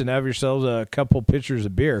 shots and have yourselves a couple pitchers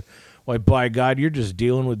of beer, like, by God, you're just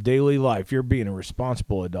dealing with daily life. You're being a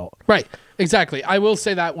responsible adult. Right. Exactly. I will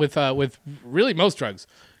say that with really most drugs.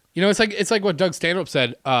 You know, it's like what Doug Stanhope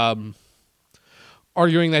said.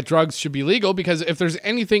 Arguing that drugs should be legal because if there's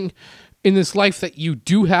anything in this life that you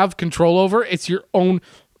do have control over, it's your own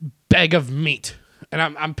bag of meat. And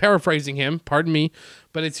I'm paraphrasing him, pardon me,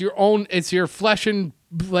 but it's your flesh and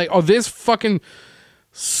like, oh, this fucking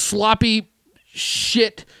sloppy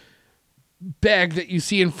shit bag that you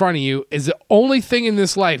see in front of you is the only thing in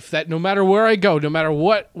this life that no matter where I go, no matter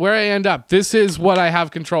where I end up, this is what I have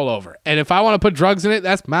control over. And if I want to put drugs in it,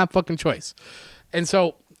 that's my fucking choice. And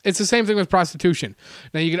so it's the same thing with prostitution.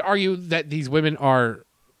 Now, you could argue that these women are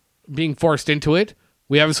being forced into it.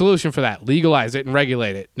 We have a solution for that. Legalize it and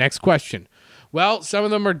regulate it. Next question. Well, some of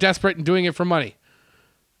them are desperate and doing it for money.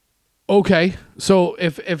 Okay, so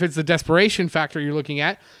if it's the desperation factor you're looking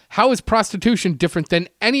at, how is prostitution different than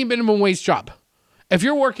any minimum wage job? If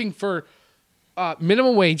you're working for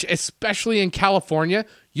minimum wage, especially in California,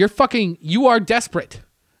 you are desperate.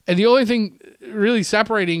 And the only thing really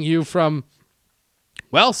separating you from,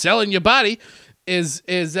 well, selling your body is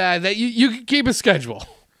that you can keep a schedule.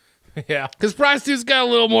 Yeah. Because prostitutes got a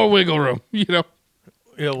little more wiggle room, you know?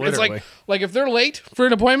 Yeah, literally. It's like if they're late for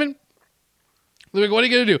an appointment, they're like, what are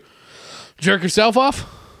you going to do? Jerk yourself off?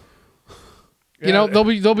 You know,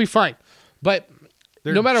 they'll be fine. But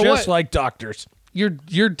They're no matter just what, like doctors.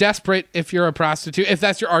 you're desperate if you're a prostitute. If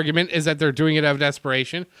that's your argument, is that they're doing it out of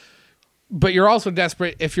desperation. But you're also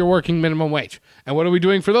desperate if you're working minimum wage. And what are we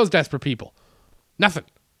doing for those desperate people? Nothing.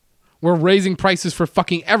 We're raising prices for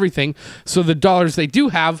fucking everything so the dollars they do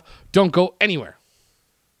have don't go anywhere.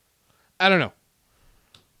 I don't know.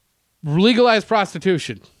 Legalize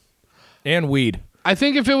prostitution. And weed. I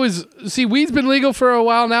think if it was, weed's been legal for a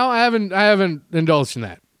while now. I haven't indulged in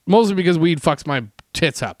that. Mostly because weed fucks my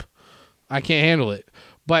tits up. I can't handle it.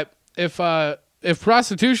 But if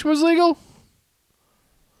prostitution was legal,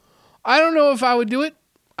 I don't know if I would do it.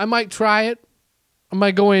 I might try it. I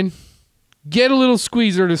might go in, get a little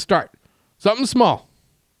squeezer to start. Something small.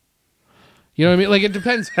 You know what I mean? Like, it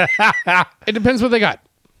depends. It depends what they got.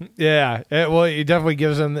 Yeah. Well, it definitely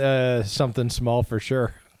gives them something small for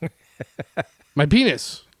sure. My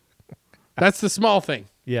penis. That's the small thing.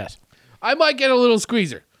 Yes. I might get a little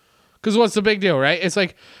squeezer. Because what's the big deal, right? It's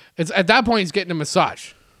like, it's at that point, he's getting a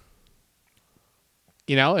massage.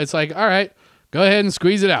 You know, it's like, all right, go ahead and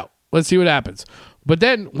squeeze it out. Let's see what happens. But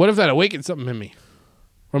then, what if that awakens something in me?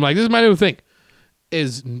 Where I'm like, this is my new thing.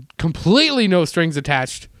 Is completely no strings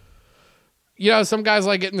attached. You know, some guys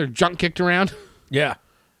like getting their junk kicked around. Yeah.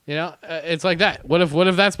 You know, it's like that. What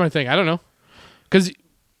if that's my thing? I don't know. Because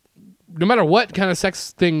no matter what kind of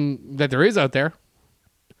sex thing that there is out there,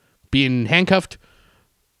 being handcuffed,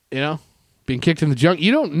 you know, being kicked in the junk,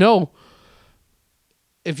 you don't know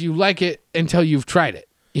if you like it until you've tried it,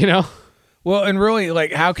 you know? Well, and really,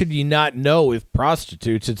 like, how could you not know with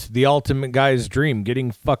prostitutes? It's the ultimate guy's dream,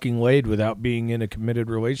 getting fucking laid without being in a committed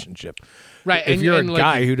relationship. Right. If you're a like,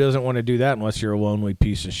 guy who doesn't want to do that unless you're a lonely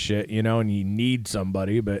piece of shit, you know, and you need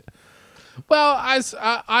somebody, but... Well,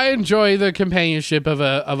 I enjoy the companionship of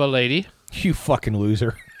a lady. You fucking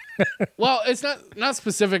loser. Well, it's not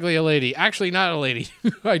specifically a lady. Actually, not a lady,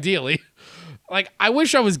 ideally. Like, I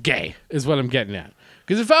wish I was gay, is what I'm getting at.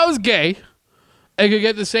 Because if I was gay, I could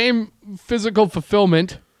get the same physical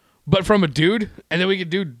fulfillment, but from a dude, and then we could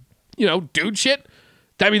do, you know, dude shit.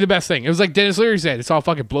 That'd be the best thing. It was like Dennis Leary said, it's all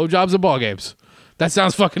fucking blowjobs and ball games. That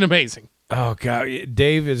sounds fucking amazing. Oh God,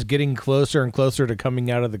 Dave is getting closer and closer to coming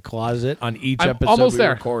out of the closet on each I'm episode almost we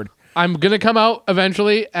there. record. I'm gonna come out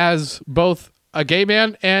eventually as both a gay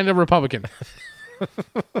man and a Republican.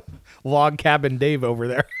 Log cabin Dave over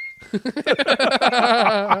there.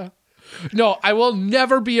 No, I will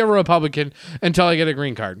never be a Republican until I get a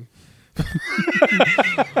green card.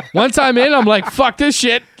 Once I'm in, I'm like, fuck this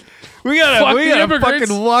shit. We Fuck gotta the immigrants.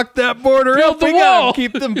 fucking lock that border Build up. the We wall. gotta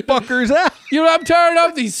keep them fuckers out. You know, I'm tired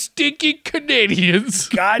of these stinky Canadians.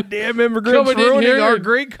 Goddamn immigrants Coming in ruining here our and-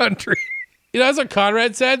 great country. You know, that's what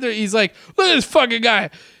Conrad said. He's like, look at this fucking guy.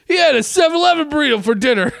 He had a 7-Eleven burrito for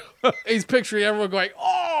dinner. He's picturing everyone going,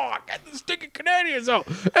 oh, I got the stinking Canadians out.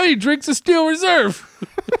 And he drinks a Steel Reserve.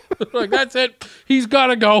 Like, that's it. He's got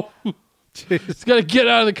to go. He's got to get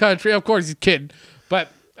out of the country. Of course, he's kidding. But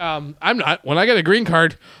I'm not. When I get a green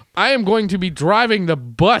card, I am going to be driving the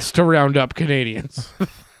bus to round up Canadians.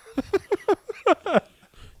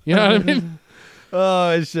 You know what I mean?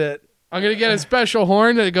 Oh shit. I'm going to get a special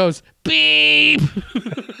horn that goes, beep.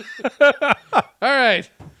 All right.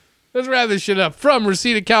 Let's wrap this shit up. From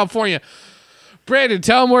Reseda, California. Brandon,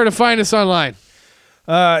 tell them where to find us online.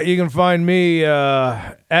 You can find me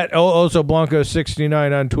at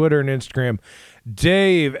OsoBlanco69 on Twitter and Instagram.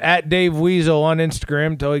 Dave at Dave Weasel on Instagram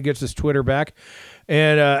until he gets his Twitter back.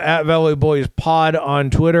 And at Valley Boys Pod on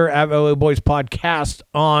Twitter, at Valley Boys Podcast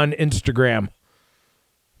on Instagram.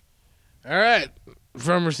 All right.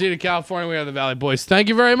 From Reseda, California, we are the Valley Boys. Thank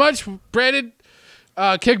you very much, Brandon.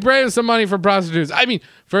 Kick Brandon some money for prostitutes. I mean,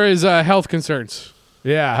 for his health concerns.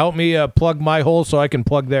 Yeah, help me plug my hole so I can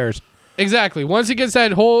plug theirs. Exactly. Once he gets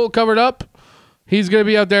that hole covered up, he's gonna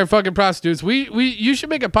be out there fucking prostitutes. You should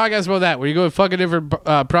make a podcast about that, where you go and fuck a different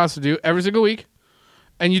prostitute every single week,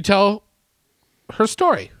 and you tell her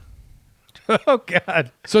story. Oh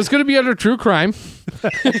God. So it's gonna be under true crime.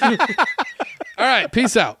 All right.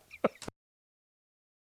 Peace out.